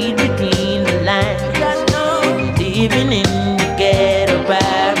 Gotta read between the lines. Living in the ghetto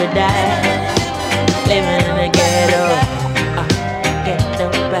paradise. Living in the ghetto, ghetto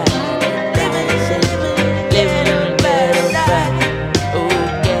paradise. Living in the ghetto paradise. Oh,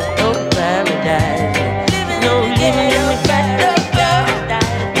 ghetto paradise. No, living in the ghetto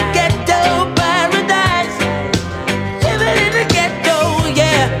paradise. Ghetto paradise. Living in the ghetto,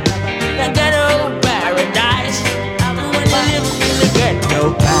 yeah. The ghetto paradise. I wanna live in the ghetto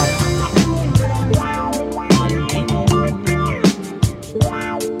paradise.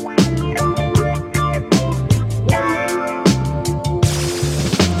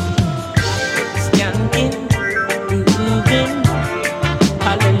 Skanking, grooving,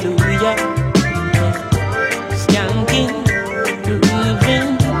 hallelujah. Skanking,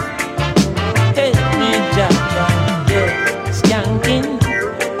 grooving, hey, me Jaja, yeah. Skanking,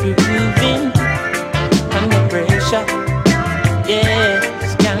 grooving, under pressure, yeah.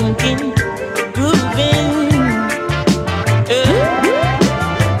 Skanking, grooving,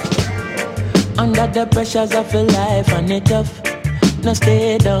 under the pressures of your life and it tough. No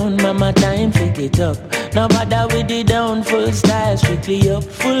stay down, mama, time pick it up. No bother with the down, full style, strictly up,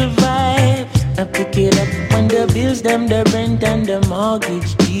 full vibes. I pick it up when the bills, them, the rent and the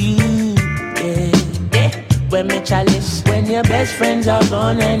mortgage due. Yeah, yeah. When me chalice, when your best friends are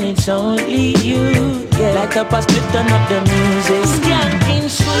gone and it's only you. Yeah, like up a split, turn up the music. Skanking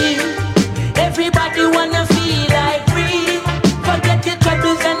sweet, everybody wanna feel like free. Forget your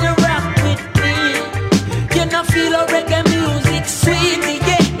troubles and you rock with me. You know feel a reggae music sweet,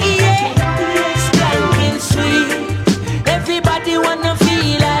 yeah, yeah. Skanking sweet, everybody wanna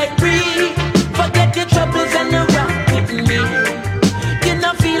feel like free. Forget your troubles and you rock with me. You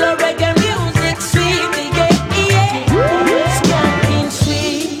know feel a reggae music sweet, yeah, yeah. Skanking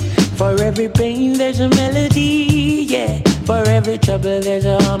sweet, for every pain there's a melody, yeah. For every trouble there's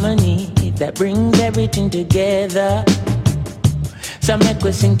a harmony that brings everything together. So make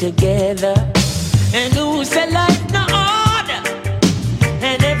we sing together. And who said life no order?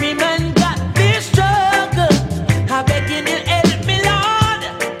 And every man got their struggle. I begging you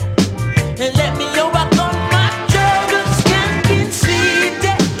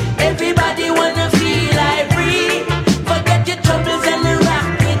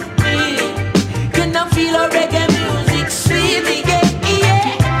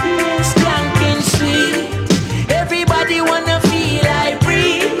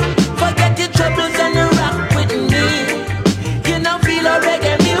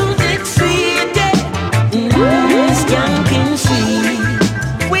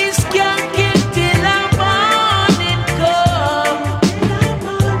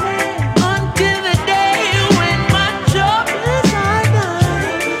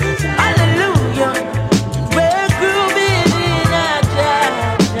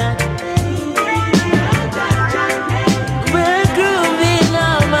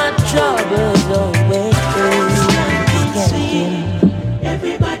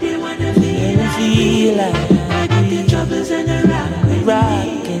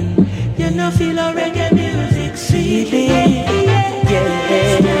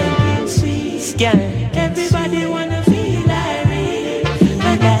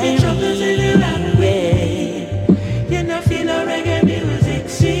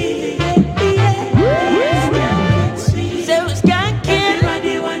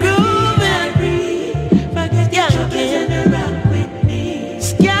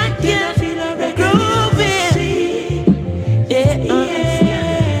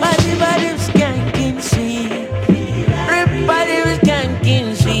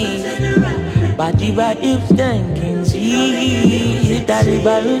Body by if thanking see, daddy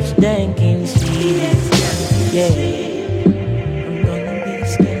by if thanking see. Yeah. I'm gonna be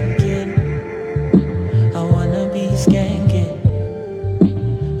skanking. I wanna be skanking.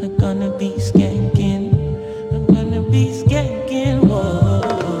 I'm gonna be skanking. I'm gonna be skanking. Whoa.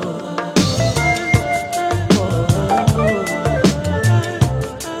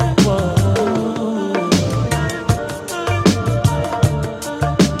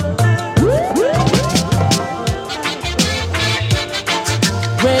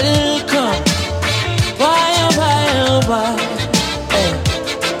 Welcome, why, hey.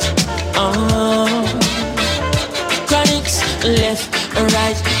 Chronixx, left and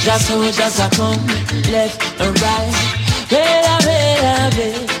right, just soldiers are come, left and right, bella,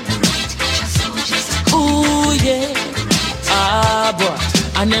 ooh yeah, boy.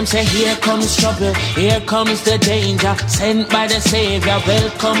 And them say here comes trouble, here comes the danger, sent by the Savior,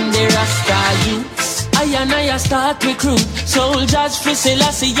 welcome the Rasta youths. I start recruit soldiers for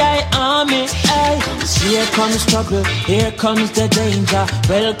Selassie army. Ay. Here comes trouble, here comes the danger.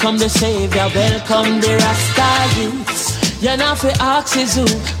 Welcome the Savior, welcome the Rasta youths. You know for axes who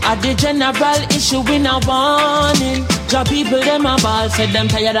at the general issue in a warning. Job people them a ball, said them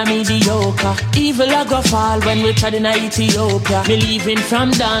tired of mediocre. Evil a go fall when we tried in Ethiopia. Believing from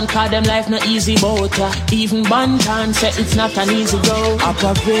down, cause them life not easy boat. Even Bantan said it's not an easy road.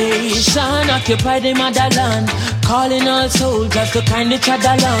 Operation occupy the motherland, calling all soldiers to kind each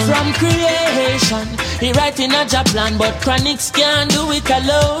other along. From creation, he writing a job plan, but Chronixx can't do it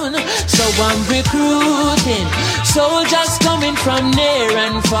alone. So I'm recruiting soldiers coming from near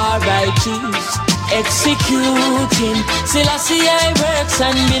and far. I choose executing Selassie works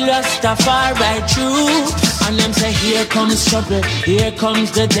and the Rastafari troops. And them say here comes trouble, here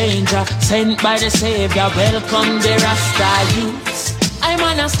comes the danger, sent by the Savior, welcome the Rasta youths. I'm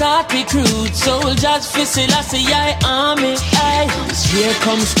gonna start recruit soldiers for Selassie army. Aye. Here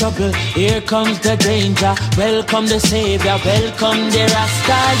comes trouble, here comes the danger, welcome the Savior, welcome the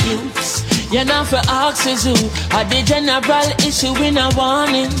Rasta youths. You know for axes who are the general issue in a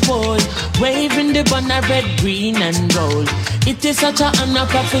warning boy. Waving the banner red, green and gold. It is such a honor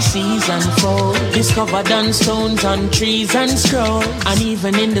prophecies unfold. Discovered on stones, on trees and scrolls. And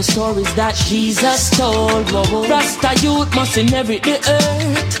even in the stories that Jesus told. Whoa. Rasta youth must inherit the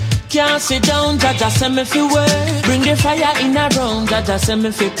earth. Can't sit down, Jaja send me fi work. Bring the fire in a round, Jaja send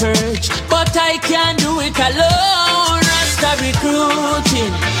me fi purge. But I can't do it alone. Rasta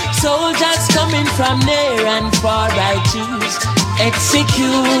recruiting soldiers coming from near and far. I choose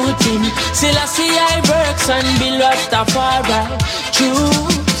executing Selassie works and be Rastafari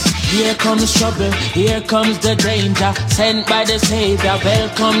troops. Here comes trouble, here comes the danger, sent by the Savior,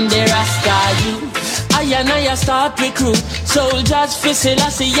 welcome the Rasta youth. I start recruit soldiers for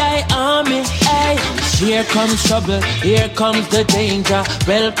Selassie army. Ay. Here comes trouble, here comes the danger,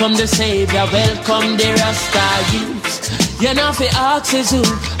 welcome the Savior, welcome the Rasta youth. You know for axes who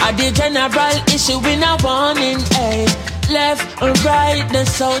are the general issue in a warning. Ay. Left and right, the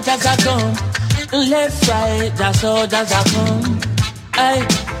soldiers are gone. Left, right, the soldiers are gone. Ay.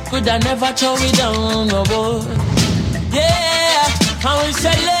 Could I never throw it down, no boy. Yeah, and we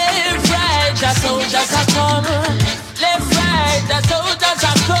say left, right, the soldiers are come. Left, right, the soldiers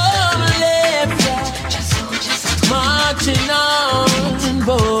are come. Left, right, the soldiers are marching on,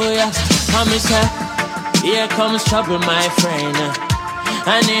 boy. And we say, here comes trouble, my friend,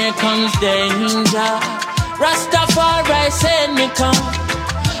 and here comes danger. Rastafari send me come.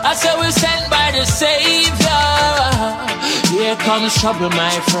 I said we sent by the Savior. Here comes trouble,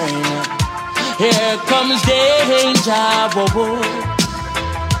 my friend. Here comes danger. Whoa.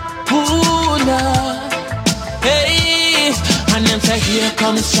 Ooh, nah. Hey. And them say here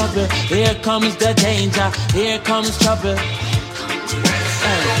comes trouble, here comes the danger, here comes trouble.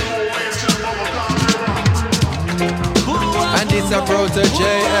 And it's a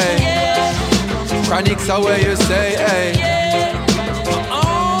protege, eh? Chronixx are where you say, eh?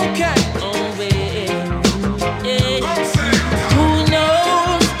 Okay. Who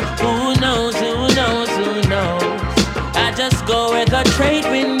knows? I just go where the trade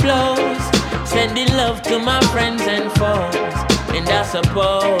wind blows, sending love to my friends and foes. And I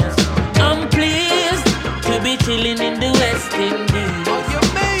suppose I'm pleased to be chilling in the West Indies.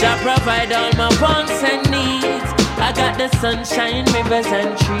 Jah provide all my wants and needs. I got the sunshine, rivers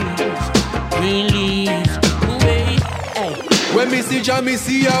and trees, green leaves. Wait, hey. When me see Jah, me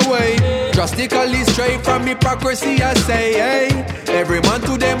see a way. Drastically straight from hypocrisy, I say, hey. Every man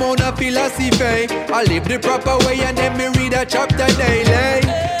to them own a philosophy. I live the proper way and then me read a chapter daily.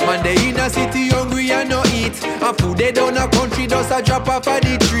 Man, they in a city hungry and no eat. And food they down a country, just a drop off of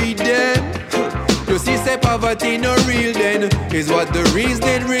the tree, them. see say poverty no real then is what the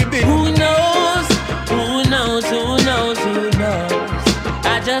reason reveal. Who knows? Who knows? Who knows? Who knows?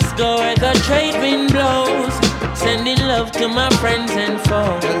 I just go where the trade wind blows, sending love to my friends and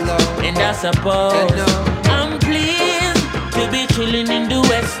foes. Hello. And I suppose Hello. I'm pleased to be chilling in the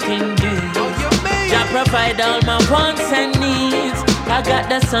West Indies. I provide all my wants and needs. I got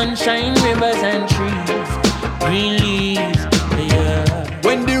the sunshine, rivers and trees, green leaves, yeah.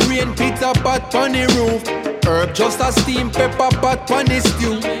 When the rain pits up pot on the roof, herb just a steam pepper pot on the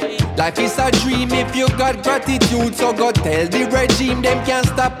stew. Life is a dream if you got gratitude. So go tell the regime them can't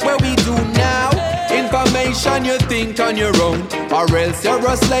stop what we do now. Information you think on your own, or else you're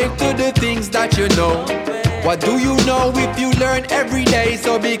a slave to the things that you know. What do you know if you learn every day?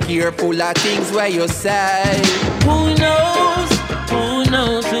 So be careful of things where you say. Who knows? Who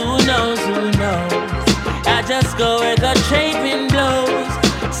knows? Who knows? Who knows? I just go where the trade wind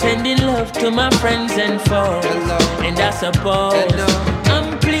blows, sending love to my friends and foes. Hello. And I suppose Hello.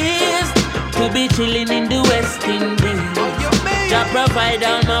 I'm pleased to be chilling in the West Indies. I provide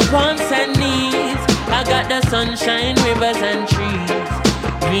all my wants and needs. I got the sunshine, rivers and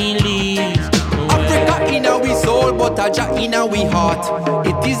trees, green leaves. Africa in our soul, but a Jah in our heart.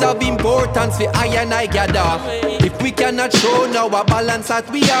 It is of importance for I and I gather. If we cannot show now a balance that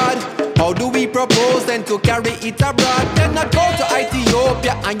we had, how do we propose then to carry it abroad? Cannot go to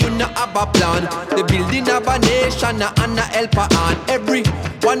Ethiopia and you not have a plan. The building of a nation and a helper on. Every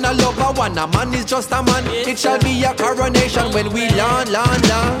one a lover, one a man is just a man. It shall be a coronation when we land.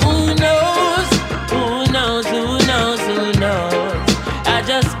 Who knows? Who knows? Who knows? Who knows? I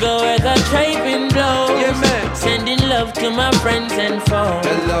just go where the trade wind blows, Yeah, man. sending love to my friends and foes.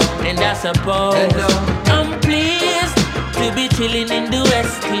 Hello. And I suppose Hello. I'm pleased to be chilling in the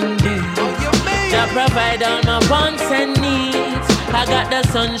West Indies. I provide all my wants and needs. I got the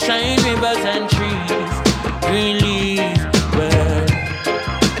sunshine, rivers and trees, green leaves, well.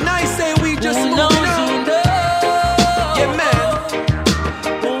 And I say we just Who moving knows? on. Who knows? Yeah, man.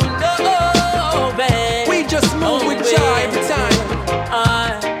 Who knows, babe? We just move with joy every time.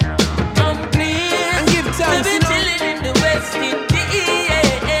 I'm pleased And give thanks, to be you know. chilling in the West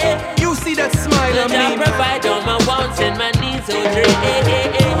Indies. You see that smile on I me. provide all my wants and my needs, oh dread.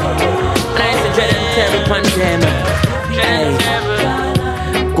 Nice to dread and terror upon them. Hey.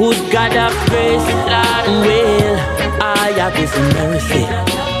 Good God of grace, well, I have His mercy.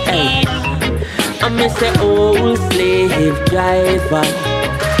 Hey. I miss the old slave driver.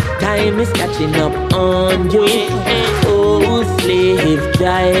 Time is catching up on you, old slave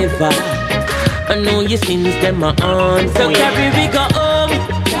driver. I know your sins, them are on. So carry we go home,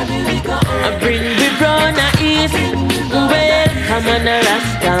 I bring we brown a east. Well, come on a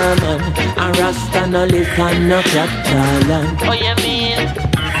Rasta man, a Rasta no live on no capital land. Oh you mean?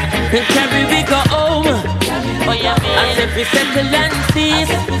 Carry we go home, oh you mean? As if we settle and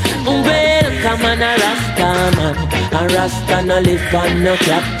cease. Well, come on a Rasta man, a Rasta no live on no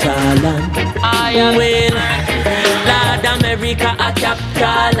capital land. Well, Lord America a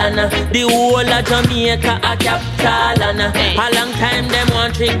capital and the whole of Jamaica a capital and a long time them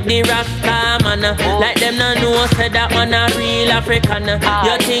want trick the Rasta man. Like them no know say that man a real African.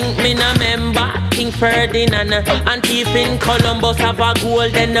 You think me no member King Ferdinand and thief in Columbus have a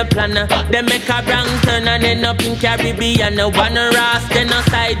golden plan. They make a wrong turn and end up in Caribbean. One Rasta then a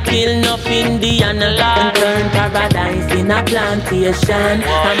side kill enough Indian. And turn paradise in a plantation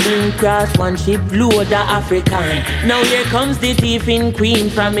and bring cross one ship load of African. Now here comes the thief in Queen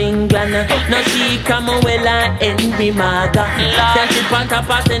from England. Now she come well and Henry Maga. Century on top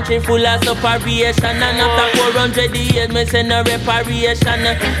of century full of separation. And after 400 years me say no reparation.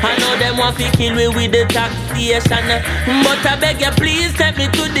 I know them want to kill me with the taxation. But I beg you please take me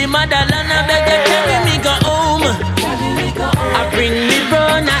to the motherland. I beg you carry me go home. I bring me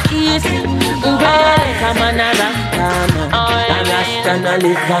brown a east. Well, come on a Rasta man. A Rasta no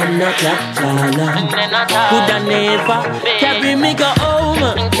live on no capital land. Coulda never carry me go home.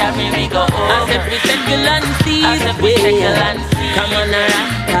 As if we settle and cease. Come on a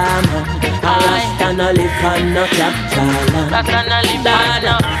Rasta man. A Rasta no live on no capital land.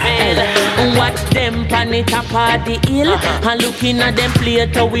 Watch them pan the top of the hill and looking at them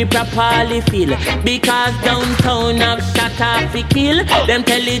plate how we properly feel. Because downtown have shot off the kill. Them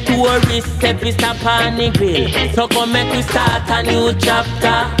tell the tourists if we stop on the grill. So come make we start a new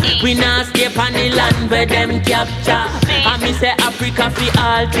chapter. We not escape on the land where them capture. And me say Africa fi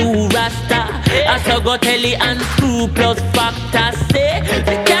all to Rasta. I so go tell the unscrupulous factor. Say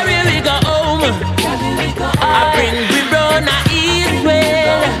carry we go home. I bring we brown a east way.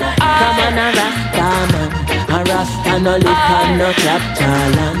 Come on a Rasta man, a Rasta no lick and no capital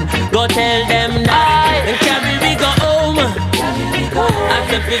land. Go tell them that and carry we go home.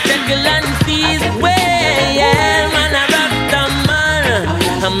 After we settle and seize way, yeah, man, a Rasta man.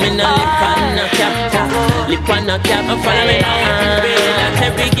 I'm in a lick and no capital, lick and no capital. Follow me now. That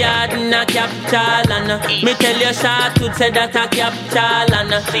every garden a capital and me tell you short to say that a capital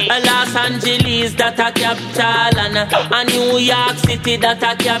and Los Angeles that a capital and New York City that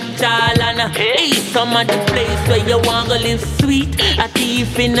a capital and hey, some of the place where you want to live sweet. A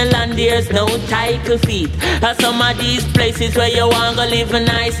thief in the land there's no title feet. Some of these places where you want to live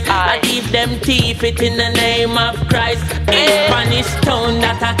nice, I give them thief it in the name of Christ. Spanish town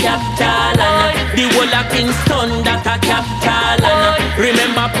that a capital and the whole of Kingston that a capital and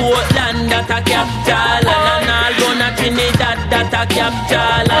remember Portland that a capital and all gonna Trinidad that a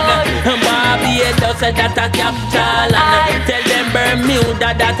capital and Barbados that a capital and tell them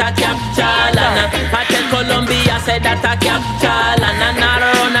Bermuda that a capital and I tell Colombia say that a capital and all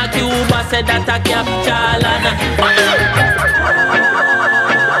around Cuba say that a capital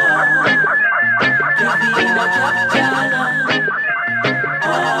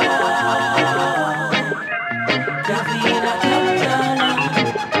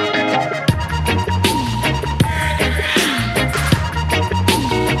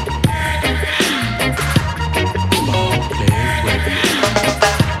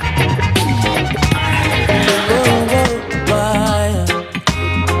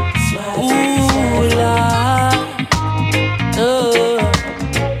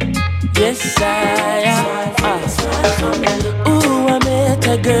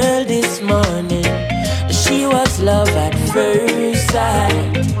girl this morning, she was love at first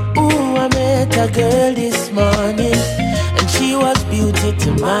sight. Ooh, I met a girl this morning, and she was beauty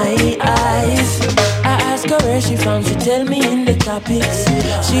to my eyes. I asked her where she from, she tell me in the topics.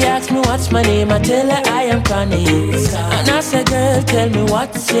 She asked me what's my name, I tell her I am Chronixx. And I said, girl, tell me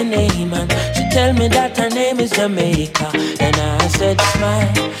what's your name, and she tell me that her name is Jamaica. And I said,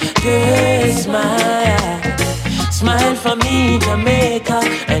 smile, girl, smile. Smile for me, Jamaica.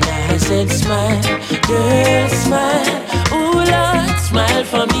 And I said, smile, girl, smile. Ooh, Lord, smile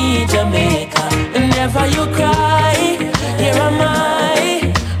for me, Jamaica. Never you cry, here am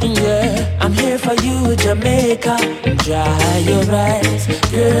I. Yeah, I'm here for you, Jamaica. Dry your eyes,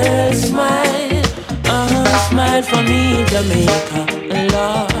 girl, smile. Smile for me, Jamaica.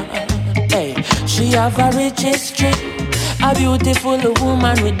 Lord, hey, she have a rich history. A beautiful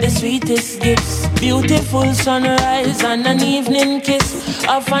woman with the sweetest gifts. Beautiful sunrise and an evening kiss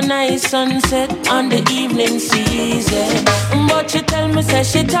of a nice sunset on the evening season. But she tell me, say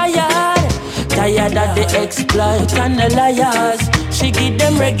she tired. Tired of the exploit and the liars. She give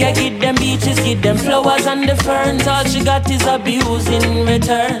them reggae, give them beaches, give them flowers and the ferns. All she got is abuse in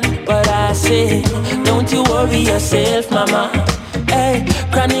return. But I say, don't you worry yourself, mama. Hey,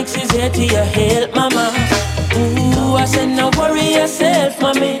 Chronixx is here to your help, mama. Ooh, I said, no worry yourself,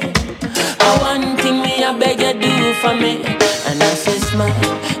 mommy. One thing me, I beg you do for me. And I said, smile,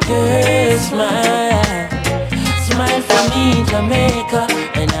 girl, smile. Smile for me, Jamaica.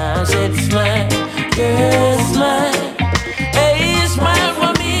 And I said, smile, girl, smile. Hey, smile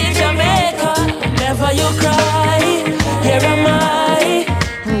for me, Jamaica. Never you cry, here am I.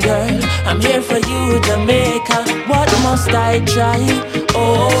 Girl, I'm here for you, Jamaica. What must I try?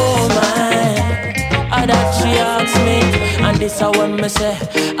 Oh my. That she asks me, and this I want me say,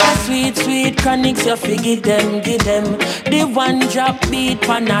 a sweet, sweet Chronixx, you fi give them. The one drop beat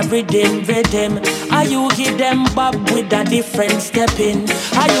pan a rhythm. Are you give them bob with a different stepping?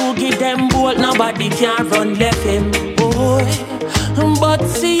 Are you give them bolt, nobody can run left him, boy. But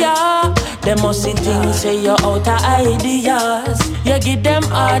see ya, they must see things say you're out of ideas. You give them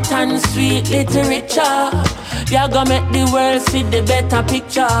art and sweet literature. You gonna make the world see the better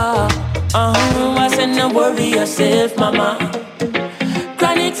picture. I said, no worry yourself, mama.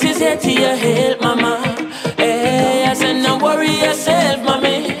 Chronixx is here to your help, mama. Hey, I said, no worry yourself,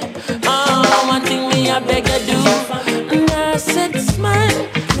 mommy. One thing me, I beg you do. And I said, smile,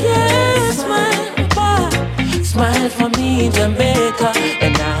 yeah, smile, boy. Smile for me, Jamaica.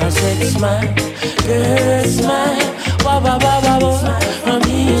 And I said, smile, girl, smile. Ba, ba, ba, ba, ba. For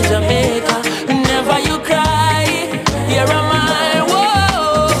me, Jamaica. Never you cry, here am I.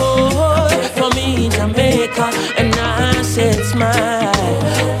 And I said, smile,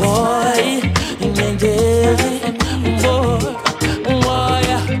 boy, in the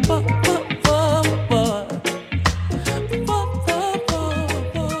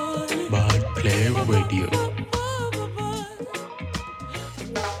Bad Play Radio.